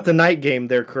this, think about the night game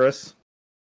there, Chris?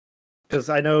 Because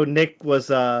I know Nick was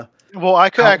well, I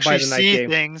could out by actually the night see game.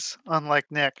 things, unlike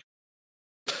Nick.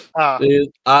 Ah,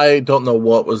 I don't know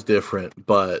what was different,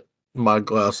 but not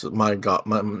even my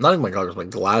goggles, my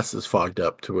glasses fogged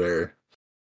up to where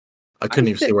I couldn't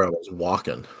even see where I was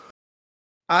walking.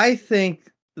 I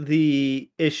think the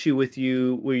issue with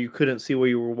you where you couldn't see where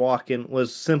you were walking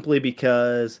was simply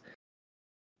because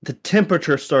the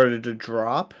temperature started to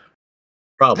drop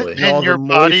Probably. and all and the your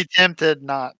body moisture temp did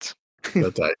not.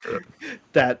 That's accurate.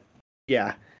 that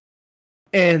yeah.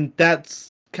 And that's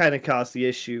kind of caused the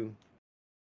issue.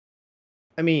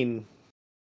 I mean,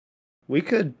 we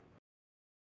could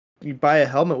you buy a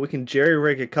helmet, we can jerry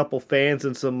rig a couple fans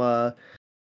and some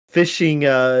fishing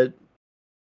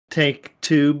tank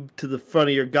tube to the front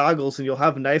of your goggles and you'll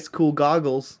have nice cool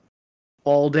goggles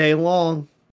all day long.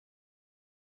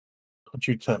 Don't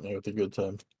you tempt me with a good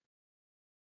time.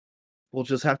 We'll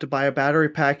just have to buy a battery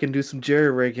pack and do some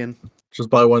jerry rigging. Just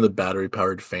buy one of the battery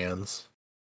powered fans.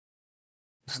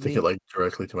 I Stick it mean, like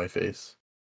directly to my face.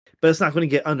 but it's not going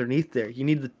to get underneath there. You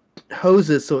need the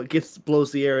hoses so it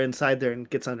blows the air inside there and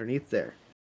gets underneath there.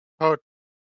 Oh,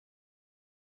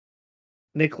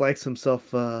 Nick likes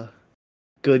himself a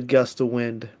good gust of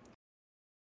wind.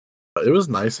 It was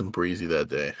nice and breezy that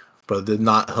day, but it did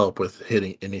not help with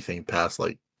hitting anything past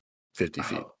like 50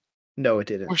 feet. Oh, no, it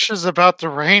didn't. which is about the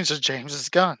range of James's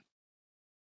gun.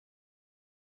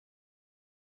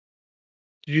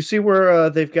 Did you see where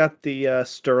they've got the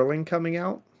Sterling coming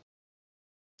out?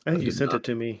 I think I you did sent not. it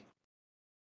to me.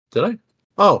 Did I?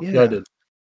 Oh, yeah, I did.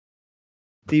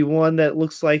 The one that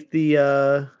looks like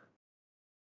the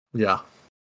Yeah.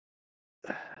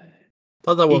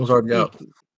 Thought that one was already out.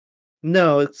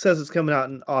 No, it says it's coming out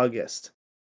in August.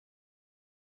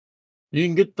 You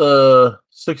can get the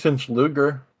 6-inch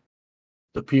Luger,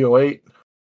 the PO8.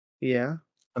 Yeah.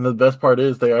 And the best part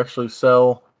is they actually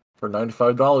sell for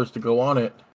 $95 to go on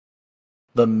it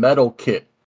the metal kit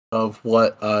of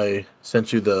what I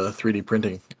sent you the 3D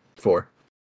printing for.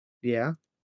 Yeah.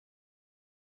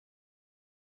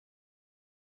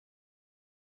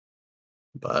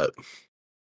 But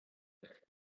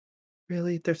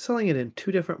Really? They're selling it in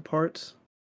 2 different parts?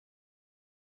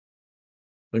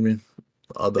 I mean,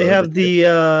 They have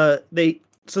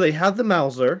they have the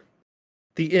Mauser,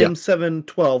 The Yeah.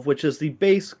 M712, which is the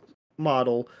base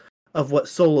model of what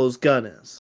Solo's gun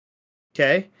is.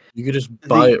 Okay? You could just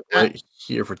buy The it right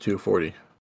here for $240,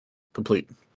 complete.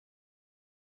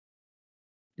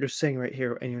 You're saying right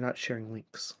here, and you're not sharing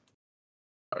links.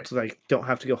 Sorry. So I don't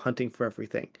have to go hunting for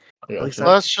everything. I At least gotcha.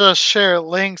 Let's just share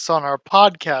links on our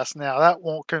podcast now. That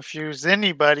won't confuse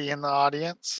anybody in the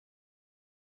audience.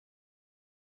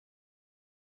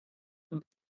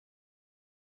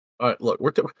 All right, look,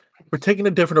 we're taking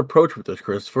a different approach with this,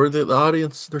 Chris. For the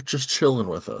audience, they're just chilling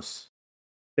with us.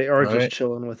 they are All just right?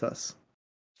 chilling with us.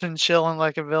 And chilling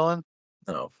like a villain.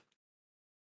 No.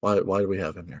 Why do we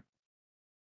have him here?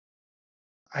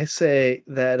 I say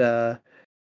that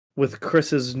with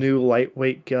Chris's new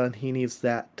lightweight gun, he needs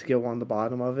that to go on the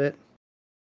bottom of it.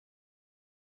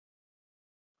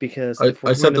 Because if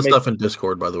we're I going sent to the make stuff in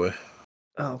Discord, by the way,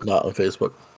 okay. not on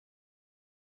Facebook.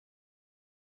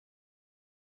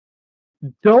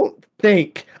 Don't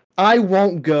think I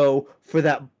won't go for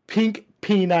that pink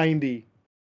P90.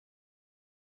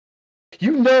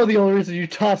 You know the only reason you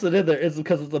toss it in there is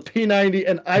because it's a P90,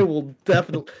 and I will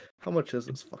definitely. How much is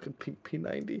this fucking pink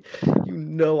P90? You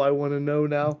know I want to know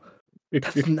now.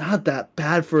 That's not that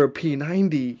bad for a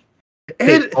P90.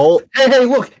 Hey, And hey,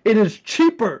 look, it is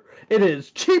cheaper. It is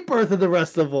cheaper than the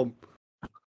rest of them.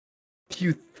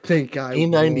 You think I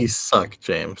E90s won't? suck,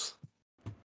 James.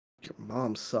 Your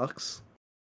mom sucks.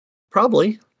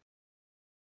 Probably.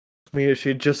 I mean, if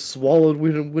she just swallowed,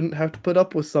 we wouldn't have to put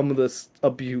up with some of this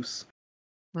abuse.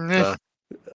 Uh,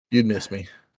 you'd miss me.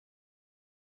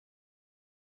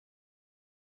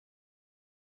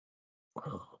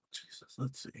 Oh, Jesus.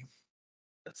 Let's see.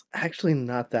 That's actually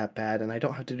not that bad, and I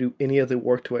don't have to do any of the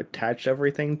work to attach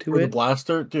everything to For the it.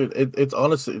 blaster, dude, it's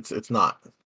honestly, it's not.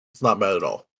 It's not bad at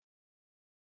all.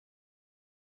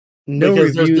 No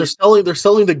Because they're reviews.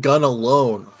 selling the gun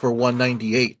alone for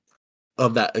 198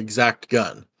 of that exact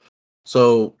gun.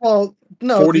 So Well,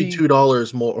 no, the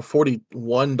 $42 more, or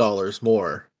 $41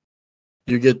 more,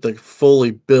 you get the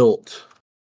fully built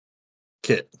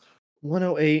kit.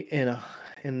 108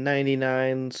 and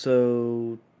 99.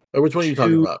 So Which one are you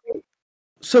talking two. about?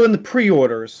 So in the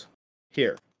pre-orders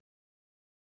here,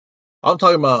 I'm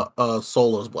talking about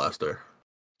Solo's blaster.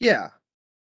 yeah,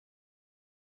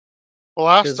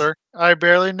 Blaster. I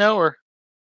barely know her.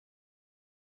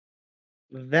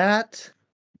 that.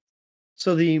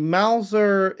 So the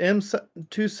Mauser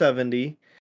M270,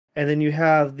 and then you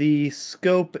have the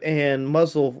scope and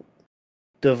muzzle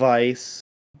device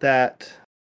that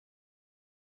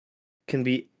can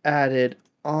be added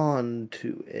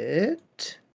onto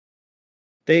it.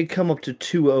 They come up to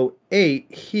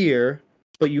 208 here,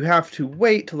 but you have to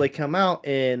wait till they come out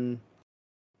in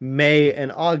May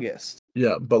and August.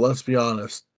 Yeah, but let's be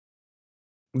honest.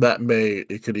 That May,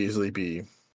 it could easily be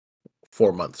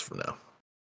 4 months from now.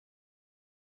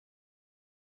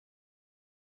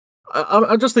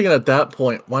 I'm just thinking at that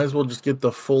point, might as well just get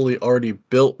the fully already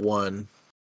built one.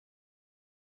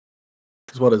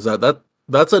 Because what is that?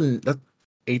 That's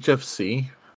HFC.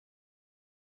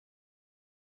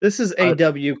 This is I-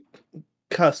 AW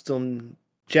custom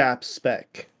Jap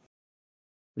spec.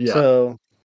 Yeah, So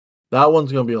that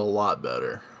one's gonna be a lot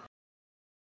better.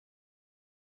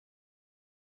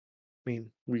 I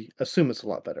mean, we assume it's a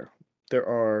lot better. There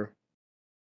are.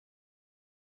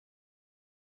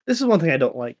 This is one thing I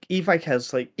don't like. E-Bike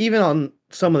has, like, even on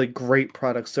some of the great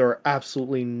products, there are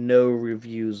absolutely no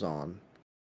reviews on.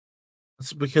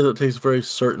 It's because it takes a very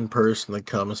certain person to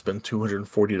come and spend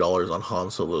 $240 on Han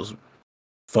Solo's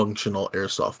functional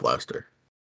airsoft blaster.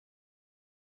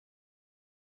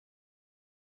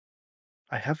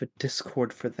 I have a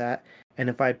Discord for that, and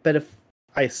if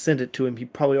I send it to him, he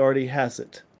probably already has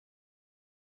it.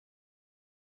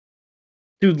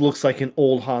 Dude looks like an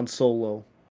old Han Solo.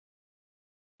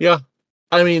 Yeah,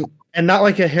 I mean, And not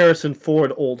like a Harrison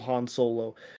Ford old Han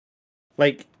Solo.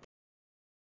 Like,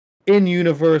 in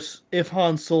universe, if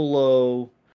Han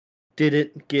Solo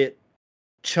didn't get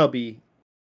chubby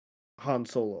Han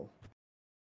Solo.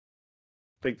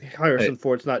 Like, Harrison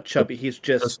Ford's not chubby, he's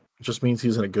just means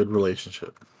he's in a good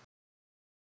relationship.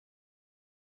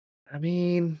 I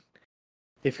mean,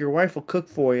 if your wife will cook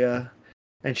for you,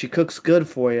 and she cooks good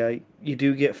for you, you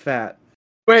do get fat.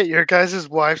 Wait, your guys'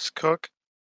 wives cook?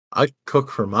 I cook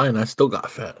for mine. I still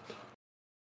got fat.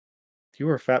 You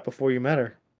were fat before you met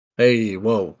her. Hey,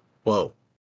 whoa.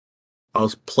 I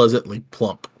was pleasantly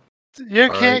plump.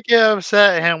 You All can't get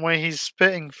upset at him when he's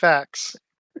spitting facts.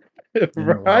 Yeah,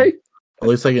 well, Right? at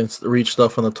least I can reach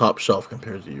stuff on the top shelf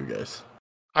compared to you guys.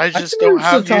 I just can don't reach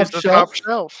have the use top the top shelf.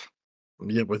 shelf.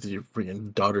 Yeah, with your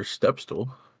freaking daughter's step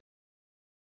stool.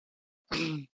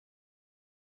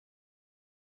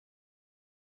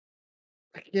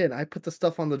 Again, I put the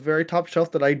stuff on the very top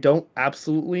shelf that I don't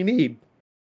absolutely need.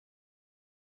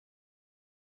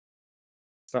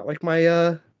 It's not like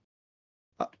my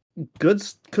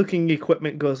goods cooking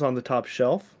equipment goes on the top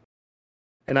shelf.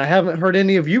 And I haven't heard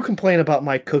any of you complain about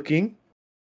my cooking.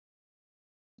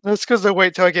 That's because they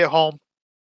wait till I get home.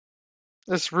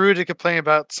 It's rude to complain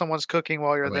about someone's cooking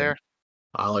while you're mean, there.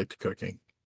 I like the cooking.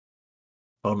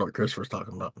 I don't know what Christopher's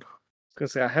talking about. I was gonna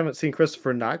say I haven't seen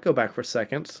Christopher not go back for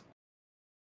seconds.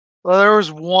 Well, there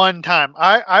was one time.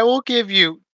 I will give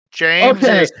you James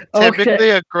Okay, is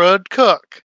typically a good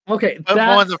cook. Okay, But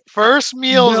one of the that's first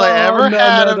meals I ever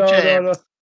had of James.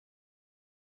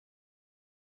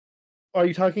 Are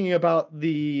you talking about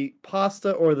the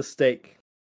pasta or the steak?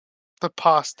 The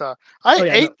pasta. I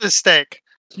yeah, ate no. the steak.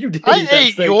 You did I eat that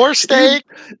ate steak. your steak.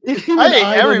 Even I ate I did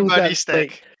with everybody's that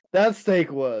steak. That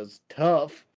steak was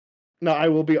tough. No, I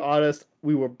will be honest.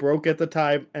 We were broke at the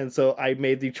time, and so I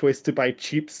made the choice to buy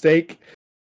cheap steak.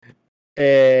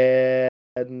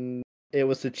 And it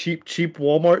was the cheap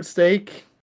Walmart steak.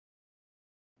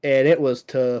 And it was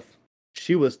tough.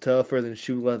 She was tougher than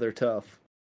shoe leather tough.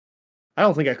 I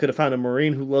don't think I could have found a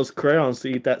Marine who loves crayons to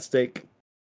eat that steak.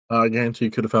 I guarantee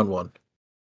you could have found one.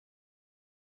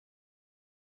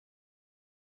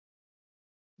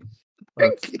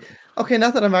 Okay,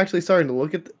 now that I'm actually starting to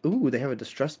look at ooh, they have a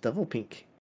distressed devil pink.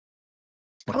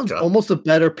 That one's God. almost a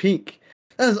better pink.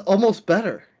 That is almost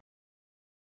better.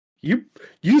 You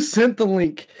sent the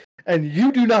link, and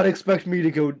you do not expect me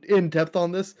to go in depth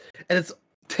on this, and it's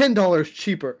 $10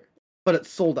 cheaper, but it's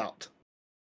sold out.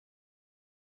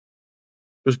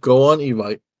 Just go on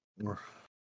Evite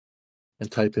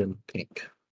and type in pink.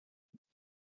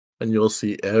 And you'll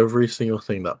see every single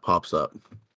thing that pops up.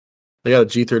 They got a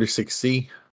G36C.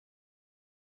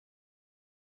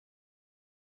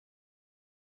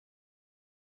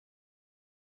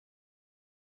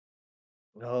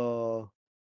 Oh.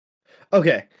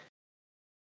 Okay.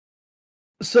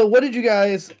 So what did you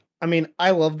guys I mean,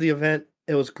 I love the event.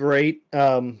 It was great.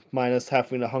 Minus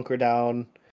having to hunker down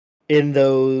in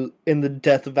the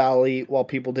Death Valley while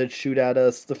people did shoot at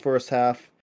us the first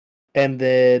half. And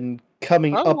then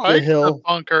coming I up the liked the hill.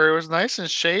 bunker. It was nice and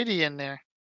shady in there.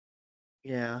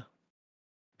 Yeah.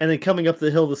 And then coming up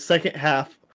the hill the second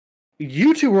half.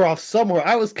 You two were off somewhere.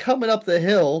 I was coming up the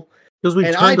hill. Because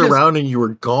we turned around and you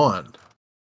were gone.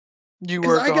 You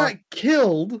were gone. I got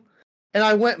killed, and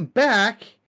I went back,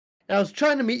 and I was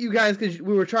trying to meet you guys because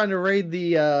we were trying to raid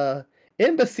the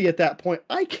embassy at that point.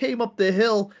 I came up the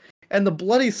hill, and the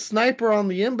bloody sniper on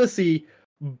the embassy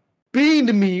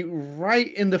beamed me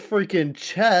right in the freaking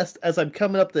chest as I'm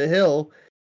coming up the hill.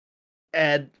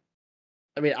 And,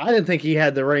 I mean, I didn't think he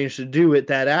had the range to do it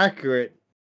that accurate.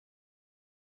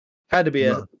 Had to be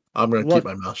I'm going to keep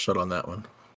my mouth shut on that one.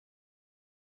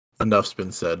 Enough's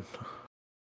been said.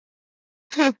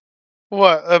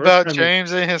 What, about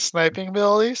James and his sniping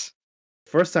abilities?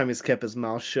 First time he's kept his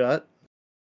mouth shut.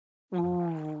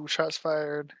 Ooh, shots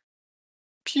fired.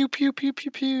 Pew, pew, pew,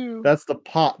 pew, pew. That's the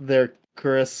pot there,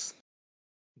 Chris.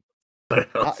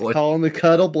 Calling the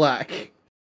cuddle black.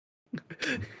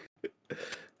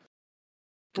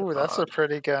 Ooh, that's a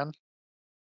pretty gun.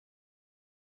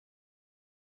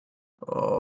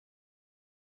 Oh.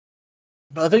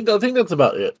 I think that's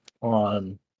about it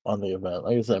on the event.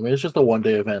 Like I said, I mean, it's just a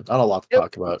one-day event. Not a lot to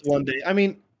talk about. One day. I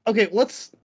mean, okay,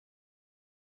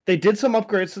 they did some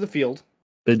upgrades to the field.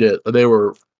 They did. They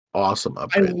were awesome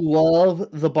upgrades. I love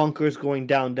the bunkers going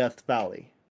down Death Valley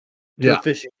to the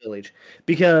fishing village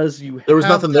because there was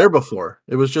nothing there before.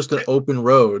 It was just an open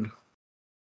road.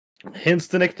 Hence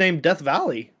the nickname Death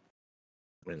Valley.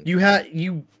 I mean, you had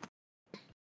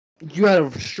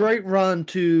a straight run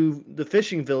to the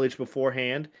fishing village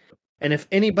beforehand, and if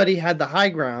anybody had the high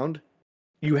ground,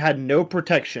 you had no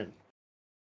protection.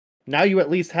 Now you at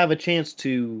least have a chance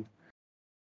to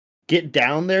get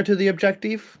down there to the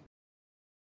objective.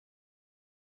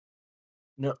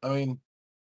 No, I mean,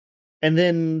 and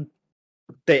then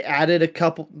they added a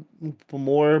couple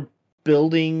more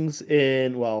buildings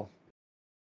in, well,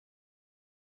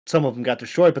 some of them got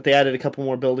destroyed, but they added a couple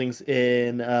more buildings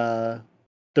in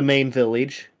the main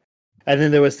village. And then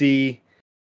there was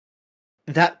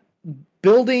that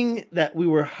building that we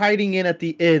were hiding in at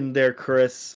the end there,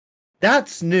 Chris.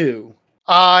 That's new.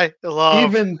 I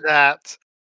love that.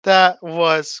 That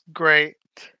was great.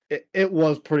 It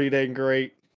was pretty dang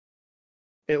great.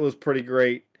 It was pretty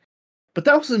great. But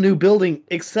that was a new building,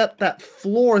 except that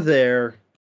floor there.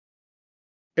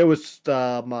 It was,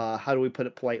 how do we put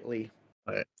it politely?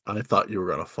 I thought you were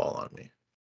going to fall on me.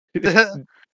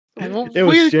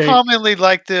 We commonly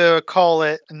like to call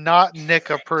it not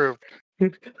Nick approved.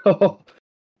 Oh,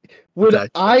 When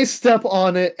Attack. I step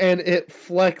on it and it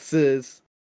flexes.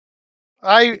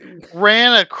 I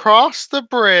ran across the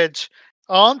bridge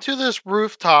onto this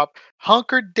rooftop,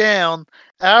 hunkered down.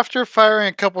 After firing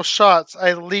a couple shots,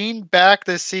 I leaned back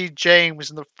to see James,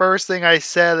 and the first thing I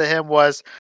said to him was,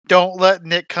 "Don't let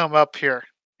Nick come up here."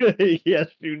 Yes,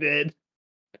 you did.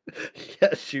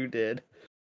 Yes, you did.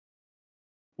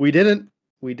 We didn't.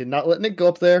 We did not let Nick go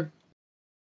up there.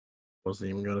 Wasn't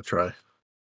even gonna try.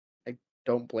 I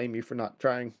don't blame you for not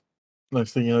trying.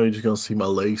 Next thing you know, you're just gonna see my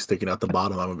legs sticking out the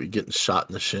bottom. I'm gonna be getting shot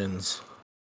in the shins.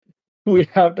 We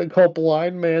have to call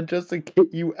Blind Man just to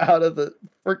get you out of the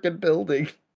freaking building.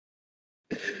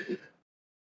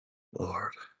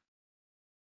 Lord.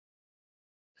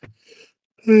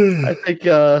 I think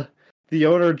the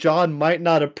owner John might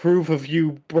not approve of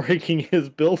you breaking his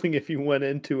building if you went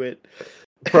into it.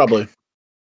 Probably.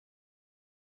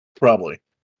 Probably.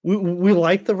 We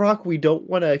like The Rock. We don't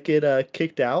want to get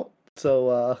kicked out.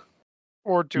 So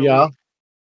Or do Yeah. we?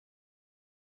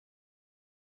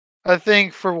 I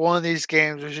think for one of these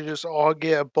games, we should just all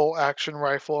get a bolt action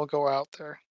rifle and go out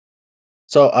there.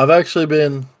 So I've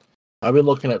been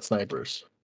looking at snipers.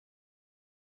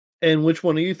 and which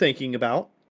one are you thinking about?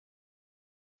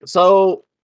 So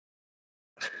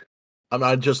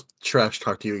I just trash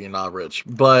talk to you, you're not rich,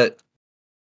 but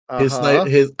Uh-huh.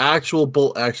 his actual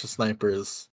bolt action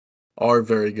snipers are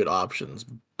very good options.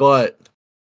 But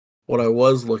what I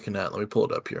was looking at, let me pull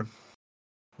it up here.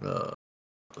 The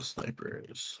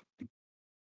snipers.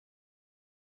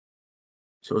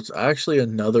 So it's actually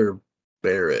another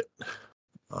Barrett.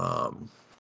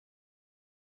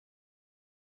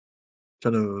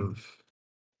 Kind of,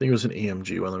 I think it was an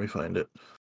EMG one. Let me find it.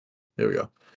 There we go.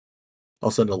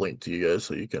 I'll send a link to you guys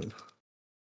so you can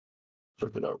check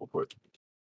it out real quick.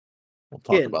 We'll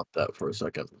talk Again, about that for a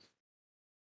second.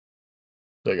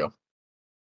 There you go.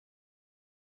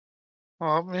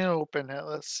 Well, let me open it.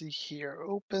 Let's see here.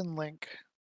 Open link.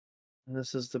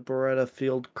 this is the Beretta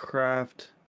Fieldcraft.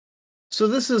 So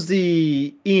this is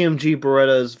the EMG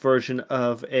Beretta's version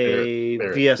of a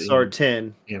Barrett,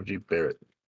 VSR-10. EMG Barrett.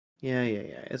 Yeah.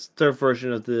 It's their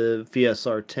version of the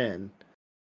VSR-10.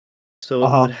 So it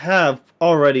Uh-huh. would have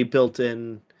already built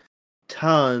in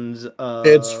tons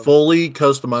It's of... fully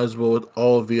customizable with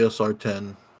all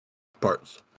VSR-10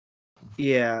 parts.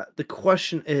 Yeah, the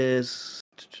question is...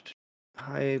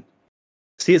 high...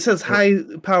 See, it says high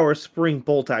power spring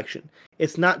bolt action.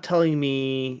 It's not telling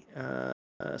me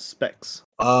specs.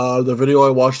 The video I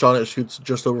watched on it shoots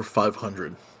just over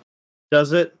 500.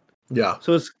 Does it? Yeah.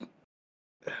 So it's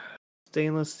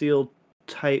stainless steel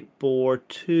tight bore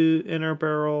 2 inner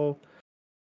barrel.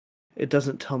 It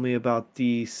doesn't tell me about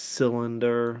the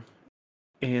cylinder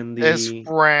and It's the...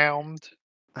 round.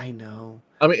 I know.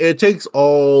 I mean, it takes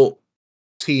all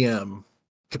TM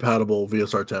compatible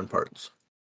VSR-10 parts.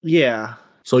 Yeah.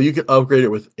 So you can upgrade it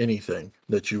with anything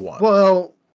that you want.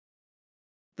 Well,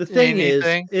 the thing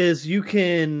Anything. is you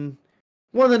can...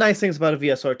 One of the nice things about a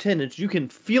VSR-10 is you can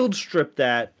field strip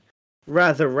that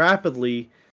rather rapidly,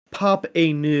 pop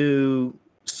a new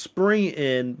spring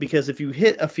in, because if you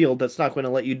hit a field that's not going to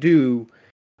let you do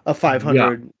a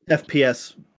 500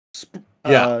 FPS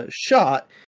Yeah. shot,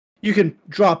 you can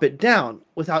drop it down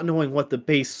without knowing what the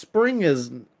base spring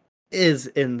is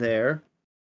in there.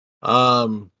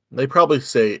 They probably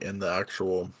say in the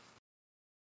actual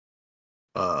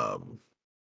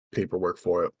paperwork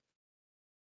for it.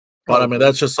 But I mean, Probably.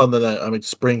 that's just something that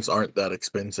springs aren't that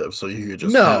expensive, so you could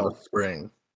just have a No. spring.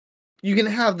 You can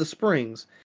have the springs.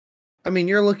 I mean,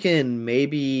 you're looking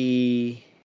maybe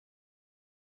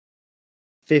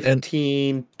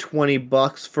 15,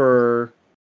 $20 for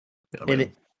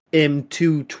an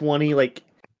M220. Like,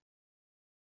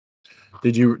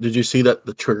 did you see that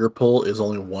the trigger pull is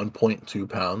only 1.2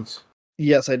 pounds?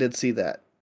 yes, I did see that.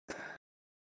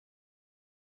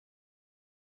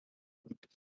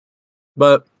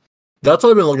 But that's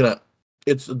what I've been looking at.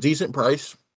 It's a decent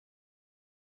price.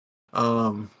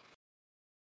 I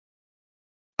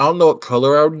don't know what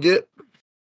color I would get.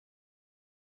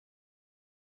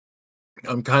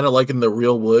 I'm kind of liking the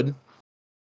real wood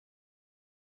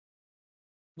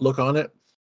look on it.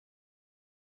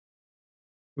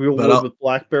 Real But wood with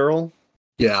black barrel.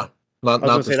 yeah, I was not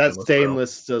gonna the say that stainless barrel.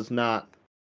 stainless does not.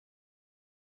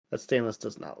 That stainless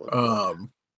does not look good.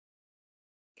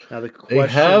 Now the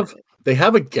question, They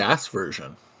have a gas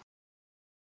version.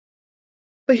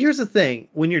 but here's the thing: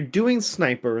 when you're doing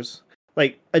snipers,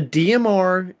 like a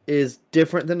DMR is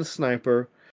different than a sniper.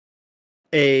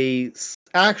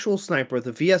 Actual sniper,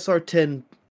 the VSR-10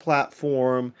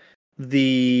 platform,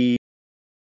 the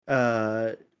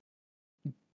uh,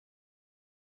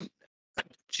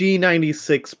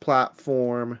 G96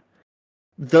 platform,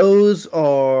 those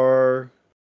are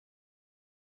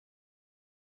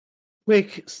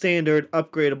quick, standard,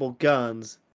 upgradable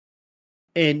guns,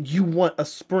 and you want a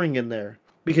spring in there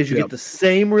because you Yep. get the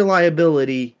same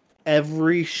reliability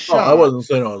every Oh, shot. I wasn't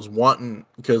saying I was wanting,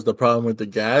 because the problem with the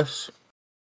gas,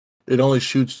 it only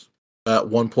shoots at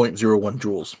 1.01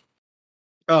 joules.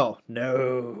 Oh,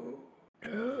 no.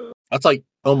 That's like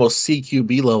almost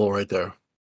CQB level right there.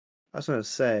 I was going to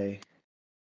say.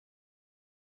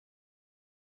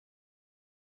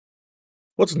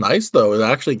 What's nice, though, it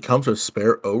actually comes with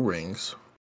spare O-rings.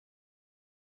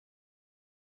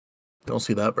 Don't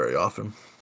see that very often.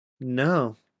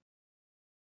 No.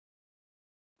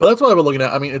 But that's what I've been looking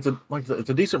at. I mean, it's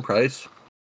a decent price.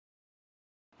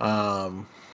 I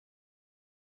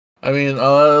mean,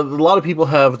 a lot of people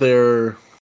have their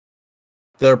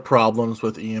problems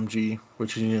with EMG,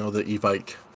 which is, the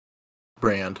Evike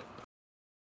brand.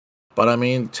 But I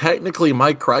mean, technically,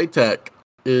 my Crytek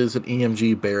is an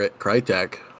EMG Barrett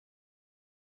Crytek.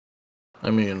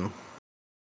 I mean,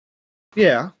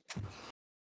 Yeah.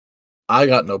 I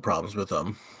got no problems with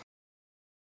them.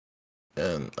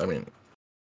 And I mean,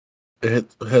 it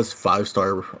has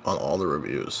 5-star on all the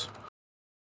reviews.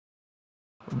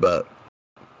 But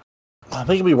I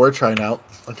think it'd be worth trying out.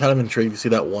 I'm kind of intrigued to see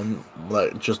that one,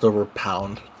 like, just over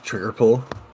pound trigger pull.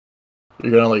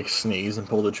 You're gonna like sneeze and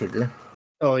pull the trigger.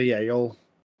 Oh, yeah, you'll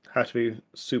have to be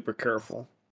super careful.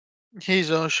 He's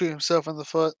gonna shoot himself in the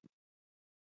foot.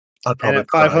 I'd And probably at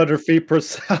cry. 500 feet per I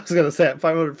was going to say, at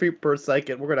 500 feet per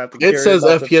second, we're going to have to carry It says him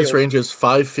off the FPS field. range is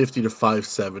 550 to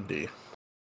 570.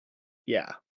 Yeah,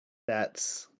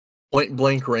 that's... Point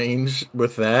blank range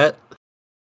with that.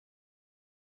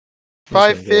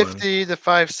 550 to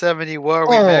 570. What are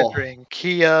we measuring?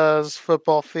 Kias,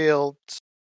 football fields,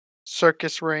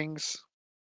 circus rings.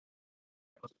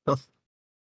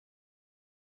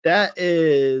 That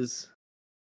is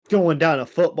going down a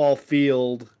football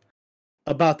field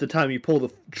about the time you pull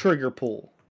the trigger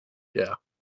pull. Yeah.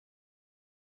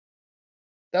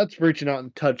 That's reaching out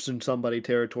and touching somebody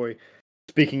territory.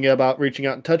 Speaking about reaching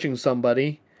out and touching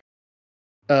somebody,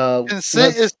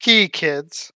 Consent is key,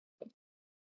 kids.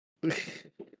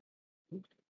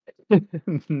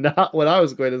 Not what I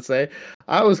was going to say.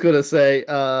 I was going to say,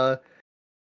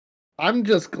 I'm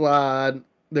just glad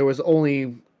there was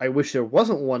only... I wish there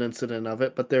wasn't one incident of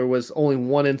it, but there was only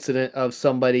one incident of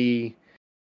somebody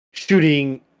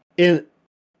shooting in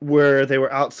where they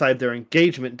were outside their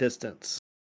engagement distance.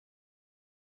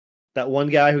 That one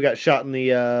guy who got shot in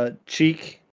the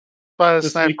cheek By the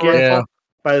this sniper weekend rifle.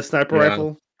 by the sniper Yeah.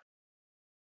 rifle.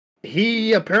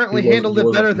 He apparently He wasn't- handled he it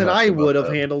wasn't better too than happy I about would have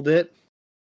that. handled it.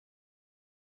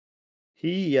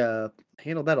 He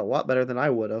handled that a lot better than I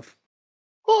would have.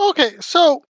 Well, okay,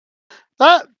 so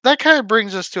that kind of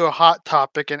brings us to a hot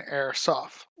topic in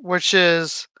airsoft, which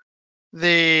is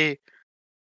the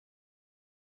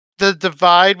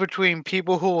divide between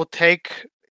people who will take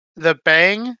the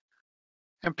bang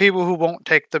and people who won't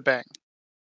take the bang.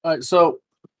 All right, so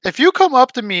If you come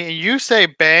up to me and you say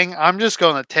bang, I'm just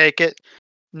going to take it,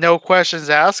 no questions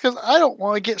asked, because I don't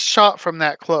want to get shot from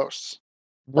that close.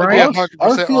 I'll be our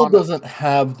 100% field honest. doesn't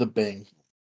have the bang.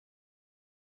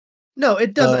 No,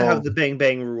 it doesn't have So- the bang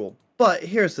bang rule. But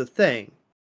here's the thing.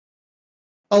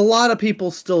 A lot of people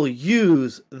still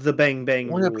use the bang bang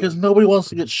Well, yeah, rule. because nobody wants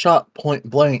to get shot point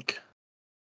blank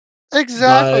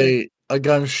Exactly. by a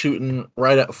gun shooting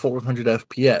right at 400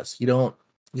 FPS. You don't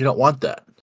want that.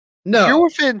 If you're No.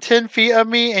 within 10 feet of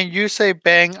me and you say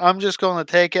bang, I'm just going to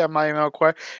take it. I'm not even going to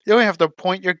question. You don't have to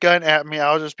point your gun at me.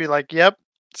 I'll just be like, yep,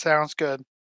 sounds good.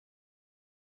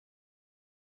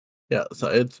 Yeah, so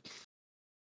it's.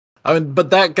 I mean, but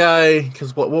that guy,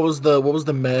 because what was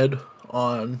the med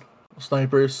on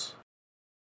snipers?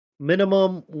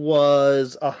 Minimum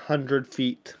was 100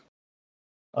 feet.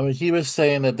 I mean, he was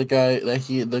saying that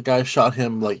the guy shot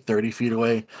him like 30 feet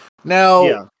away. Now,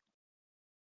 Yeah.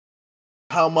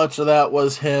 how much of that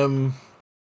was him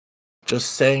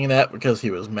just saying that because he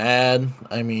was mad?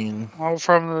 I mean, Well,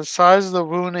 from the size of the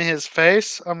wound in his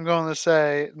face, I'm going to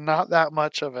say not that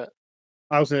much of it.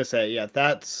 I was going to say, yeah,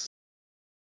 that's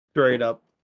straight up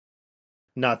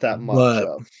not that much but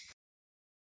of.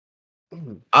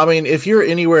 I mean, if you're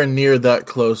anywhere near that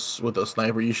close with a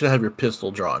sniper, you should have your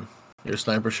pistol drawn. Your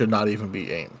sniper should not even be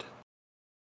aimed.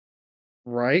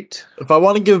 Right? If I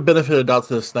want to give benefit of doubt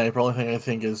to the sniper, only thing I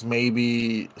think is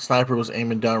maybe sniper was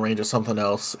aiming downrange at something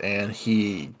else and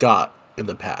he got in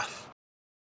the path.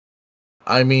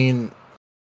 I mean,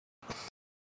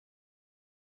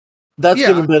 that's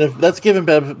Yeah. giving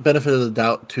benefit of the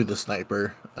doubt to the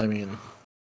sniper. I mean,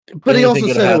 But he also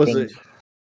anything could said have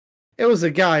it was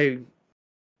a guy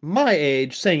my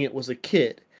age saying it was a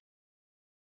kid.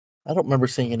 I don't remember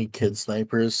seeing any kid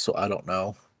snipers, so I don't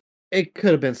know. It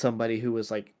could have been somebody who was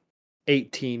like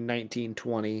 18, 19,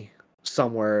 20,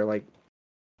 somewhere like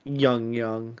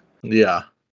young. Yeah.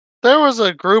 There was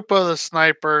a group of the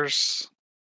snipers.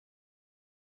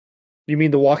 You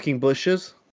mean the walking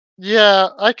bushes? Yeah,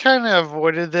 I kind of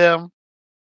avoided them.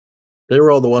 They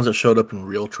were all the ones that showed up in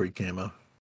real tree camo.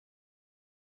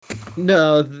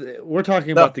 No, we're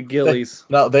talking about the ghillies.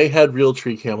 No, they had real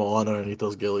tree camo on underneath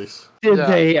those ghillies. Did Yeah.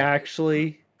 they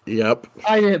actually? Yep.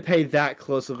 I didn't pay that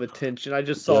close of attention. I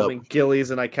just saw them Yep. in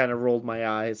ghillies and I kind of rolled my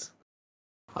eyes.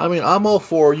 I mean, I'm all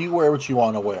for you wear what you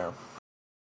want to wear.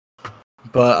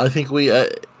 But I think we...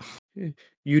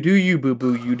 You do you,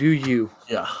 boo-boo. You do you.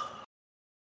 yeah.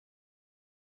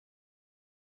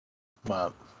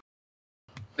 But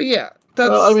yeah, that's...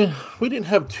 Well, I mean, we didn't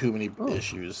have too many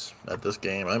issues at this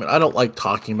game. I mean, I don't like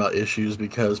talking about issues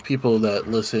because people that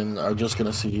listen are just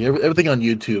going to see... Everything on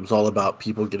YouTube is all about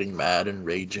people getting mad and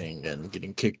raging and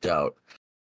getting kicked out.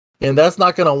 And that's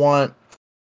not going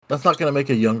to make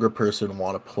a younger person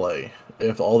want to play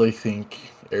if all they think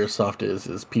Airsoft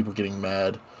is people getting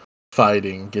mad,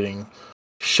 fighting, getting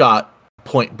shot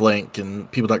point blank, and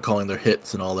people not calling their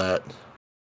hits and all that.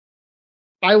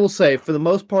 I will say, for the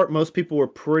most part, most people were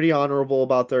pretty honorable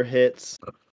about their hits.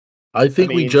 I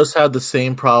think we just had the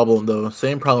same problem, though.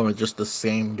 Same problem with just the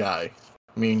same guy.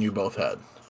 Me and you both had.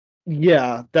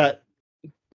 Yeah, that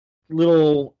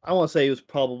little... I want to say he was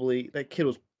probably... That kid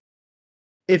was...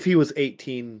 If he was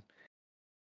 18...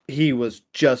 He was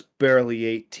just barely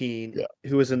 18. Yeah.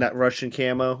 Who was in that Russian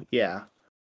camo? Yeah.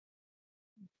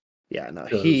 Yeah, no,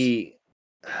 he...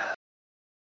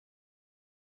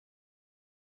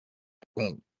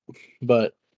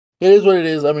 But it is what it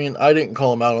is. I mean, I didn't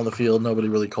call him out on the field. Nobody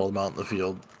really called him out on the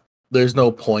field. There's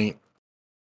no point.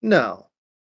 No.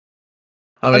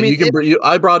 I mean,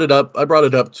 I brought it up. I brought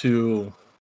it up to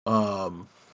our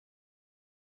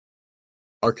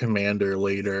commander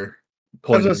later,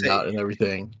 pointing it out and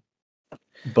everything.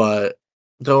 But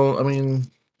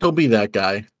don't be that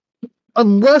guy.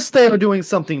 Unless they are doing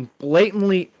something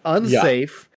blatantly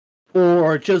unsafe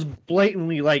or just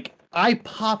blatantly like, I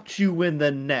popped you in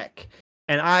the neck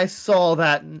and I saw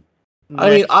that.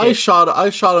 I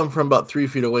shot him from about 3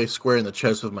 feet away, square in the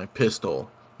chest with my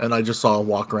pistol, and I just saw him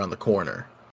walk around the corner.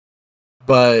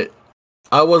 But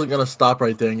I wasn't gonna stop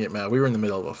right there and get mad. We were in the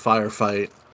middle of a firefight.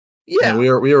 Yeah, we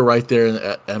were right there in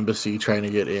the embassy trying to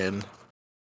get in.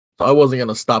 So I wasn't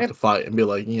gonna stop the fight and be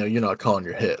like, you're not calling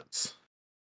your hits.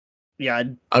 Yeah.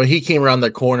 I mean, he came around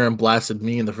that corner and blasted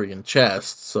me in the freaking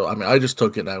chest. So I mean, I just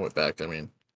took it and I went back. I mean,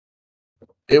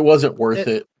 it wasn't worth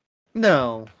it.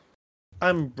 No,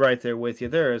 I'm right there with you.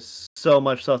 There is so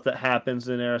much stuff that happens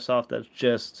in Airsoft that's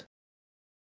just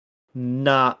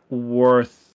not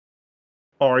worth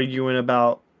arguing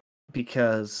about,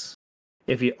 because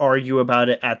if you argue about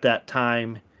it at that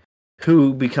time,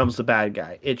 who becomes the bad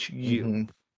guy? It's you. Mm-hmm.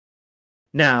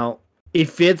 Now,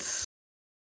 if it's...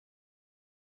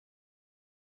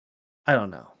 I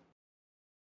don't know.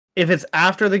 If it's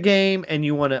after the game and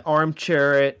you want to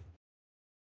armchair it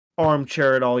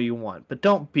all you want. But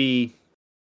don't be...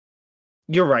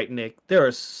 You're right, Nick. There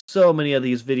are so many of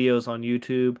these videos on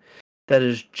YouTube that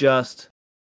is just...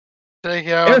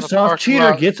 Airsoft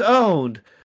cheater gets owned.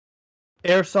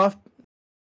 Airsoft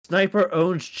sniper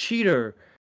owns cheater.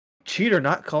 Cheater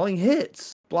not calling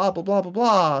hits. Blah, blah, blah, blah,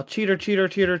 blah. Cheater,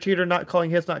 not calling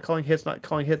hits.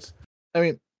 I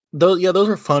mean, those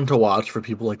are fun to watch for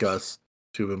people like us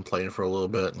who've been playing for a little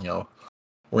bit.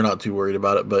 We're not too worried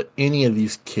about it. But any of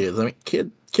these kids, I mean,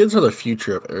 kids are the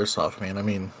future of Airsoft, man. I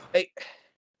mean,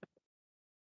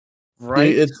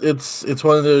 right? It's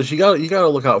one of those you got to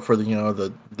look out for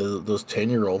those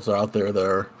 10-year-olds out there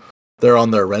that they're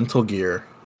on their rental gear,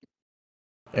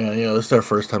 and it's their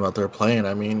first time out there playing.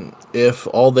 I mean, if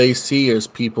all they see is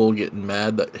people getting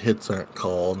mad that hits aren't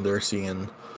called, and they're seeing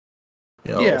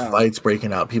fights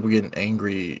breaking out, people getting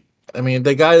angry. I mean,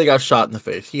 the guy that got shot in the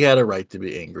face, he had a right to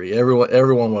be angry.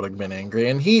 Everyone would have been angry,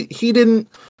 and he didn't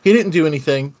do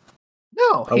anything.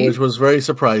 No, which was very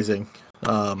surprising.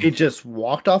 He just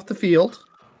walked off the field.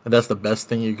 And that's the best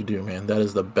thing you can do, man. That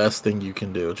is the best thing you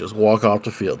can do. Just walk off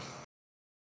the field.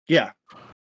 Yeah.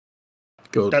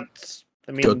 Go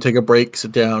take a break,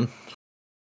 sit down.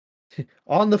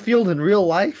 On the field in real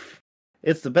life,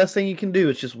 it's the best thing you can do.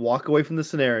 It's just walk away from the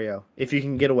scenario if you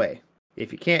can get away.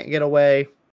 If you can't get away,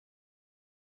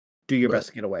 do your best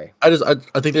to get away. I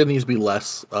think there needs to be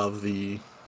less of the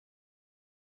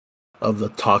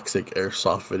toxic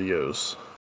Airsoft videos.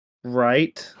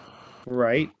 Right.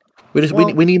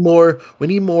 We need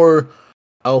more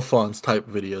Alphonse type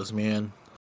videos, man.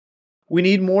 We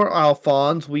need more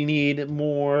Alphonse. We need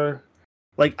more.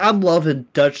 Like, I'm loving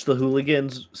Dutch the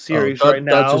Hooligans series right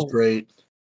Dutch is now, great.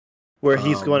 where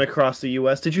he's going across the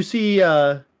U.S. Did you see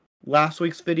last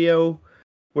week's video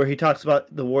where he talks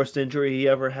about the worst injury he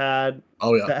ever had?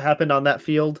 Oh yeah, that happened on that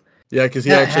field. yeah, because he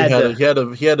That actually had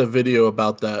to, he had a video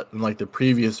about that in like the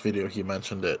previous video he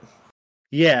mentioned it.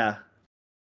 yeah,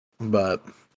 But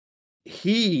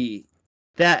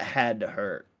that had to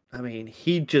hurt. I mean,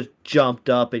 he just jumped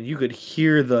up and you could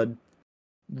hear the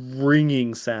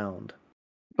ringing sound.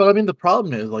 But I mean, the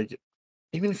problem is like,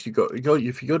 even if you go to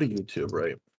YouTube,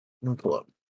 right? Let me pull up.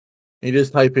 You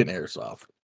just type in airsoft.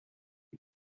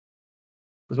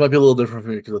 This might be a little different for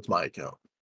me because it's my account.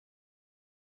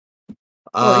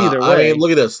 Well, either I mean, way.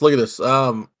 look at this. Look at this.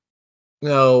 You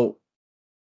know,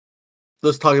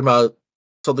 let's talk about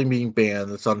something being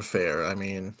banned. That's unfair. I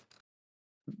mean,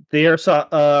 The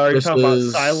airsoft. Are you this talking about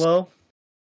is Silo?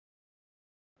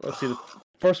 Let's see. The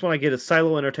first one I get is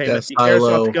Silo Entertainment, the airsoft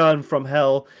Silo. gun from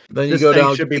hell. Then you This go thing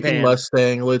down should be Kicking banned.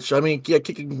 Mustang, which I mean, yeah,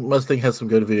 Kicking Mustang has some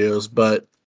good videos, but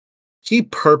he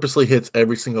purposely hits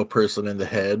every single person in the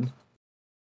head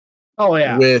Oh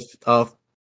yeah, with a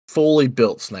fully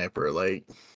built sniper. Like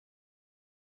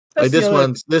that's the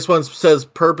other. this one says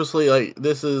purposely like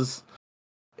this is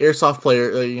airsoft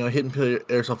player, hitting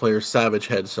airsoft players savage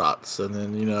headshots, and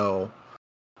then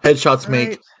headshots make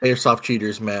Right. airsoft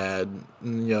cheaters mad.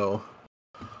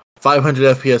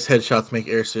 500 FPS headshots make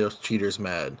airsoft cheaters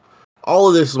mad. All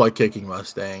of this is why Kicking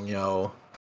Mustang,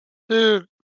 Dude,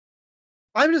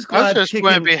 I'm just I glad just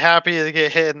wouldn't kicking. be happy to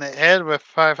get hit in the head with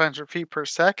 500 feet per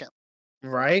second.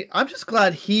 Right. I'm just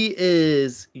glad he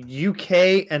is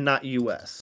UK and not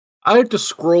US. I have to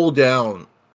scroll down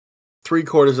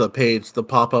 3/4 of the page to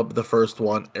pop up the first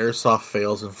one, airsoft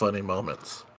fails and funny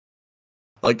moments.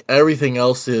 Like everything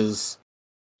else is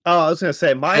Oh, I was gonna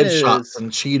say mine headshots is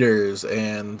and cheaters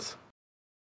and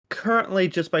currently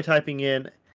just by typing in.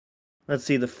 Let's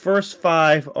see. The first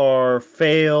 5 are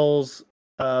fails,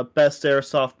 best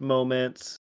airsoft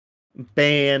moments,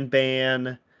 ban,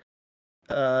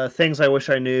 things I wish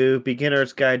I knew,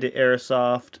 beginner's guide to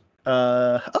airsoft.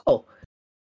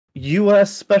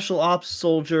 U.S. Special Ops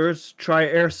soldiers try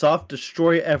airsoft,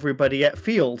 destroy everybody at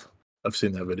field. I've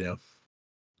seen that video.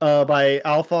 By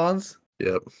Alphonse.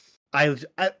 Yep. I,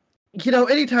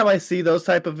 anytime I see those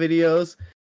type of videos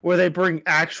where they bring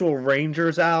actual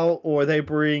Rangers out, or they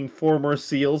bring former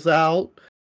SEALs out,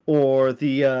 or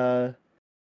the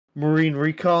Marine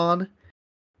Recon,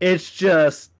 it's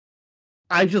just,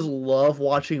 I just love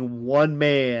watching one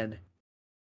man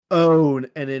own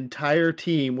an entire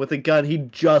team with a gun he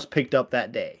just picked up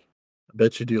that day. I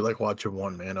bet you do like watching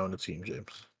one man own a team, James.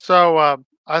 So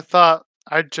I thought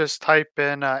I'd just type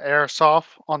in airsoft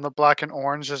on the black and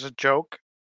orange as a joke.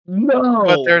 No,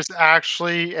 But there's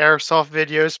actually airsoft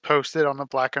videos posted on the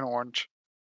black and orange.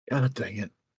 God dang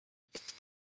it.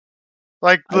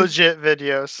 Like legit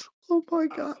videos. Oh my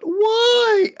god,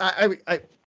 why? At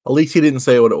least he didn't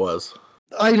say what it was.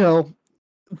 I know.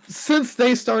 Since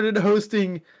they started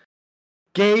hosting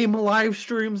game live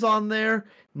streams on there,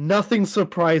 nothing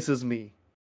surprises me.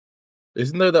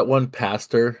 Isn't there that one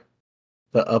pastor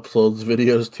that uploads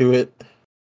videos to it?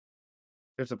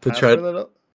 There's a To pastor try- that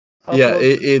Yeah, uploads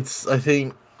it? it's I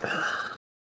think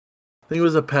it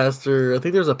was a pastor. I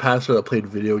think there's a pastor that played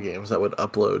video games that would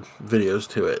upload videos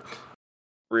to it.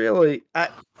 Really?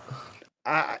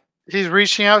 He's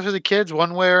reaching out to the kids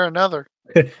one way or another.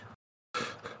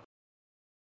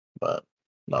 But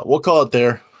no, we'll call it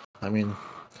there. I mean,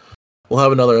 we'll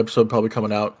have another episode probably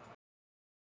coming out.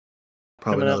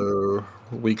 Probably Coming out another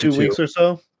week 2 or 2. weeks or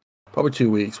so. Probably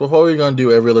 2 weeks. We're probably going to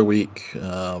do every other week.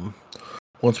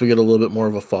 Once we get a little bit more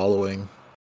of a following,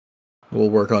 we'll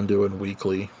work on doing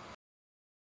weekly.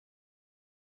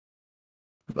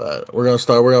 But we're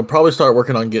gonna probably start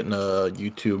working on getting a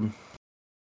YouTube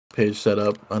page set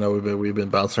up. I know we've been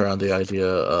bouncing around the idea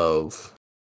of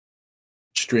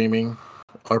streaming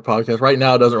our podcast. Right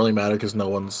now, it doesn't really matter because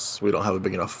we don't have a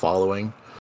big enough following.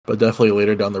 But definitely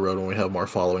later down the road when we have more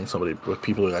following, somebody with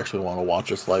people who actually want to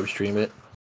watch us live stream it.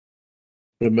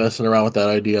 We've been messing around with that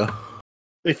idea.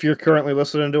 If you're currently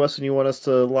listening to us and you want us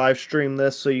to live stream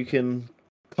this so you can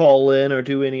call in or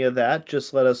do any of that,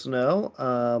 just let us know.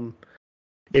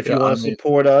 If you want to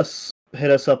support us, hit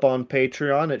us up on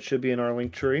Patreon. It should be in our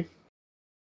link tree.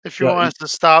 If you want us to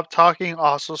stop talking,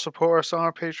 also support us on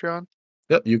our Patreon.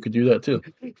 Yep, you could do that too.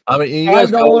 I mean, you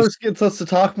 $5 guys gets us to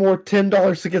talk more.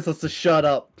 $10 gets us to shut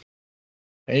up.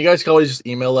 And you guys can always just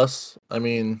email us. I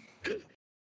mean,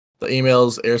 the email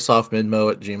is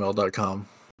airsoftmidmo@gmail.com.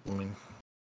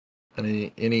 I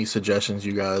mean, any suggestions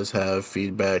you guys have,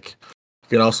 feedback, you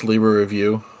can also leave a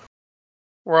review.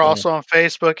 We're also on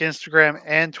Facebook, Instagram,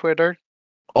 and Twitter.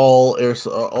 All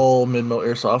Midmo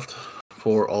Airsoft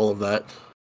for all of that.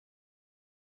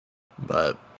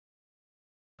 But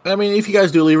I mean, if you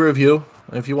guys do leave a review,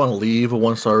 if you want to leave a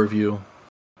 1-star review,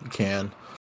 you can.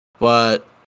 But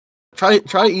try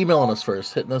emailing us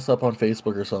first, hitting us up on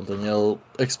Facebook or something. You know,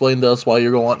 explain to us why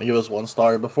you're going to give us 1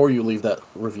 star before you leave that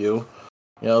review.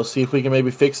 You know, see if we can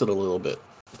maybe fix it a little bit.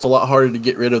 It's a lot harder to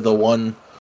get rid of the one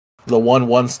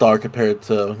 1-star compared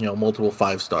to, you know, multiple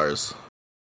 5 stars.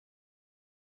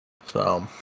 So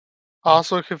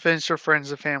Also convince your friends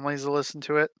and families to listen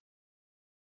to it.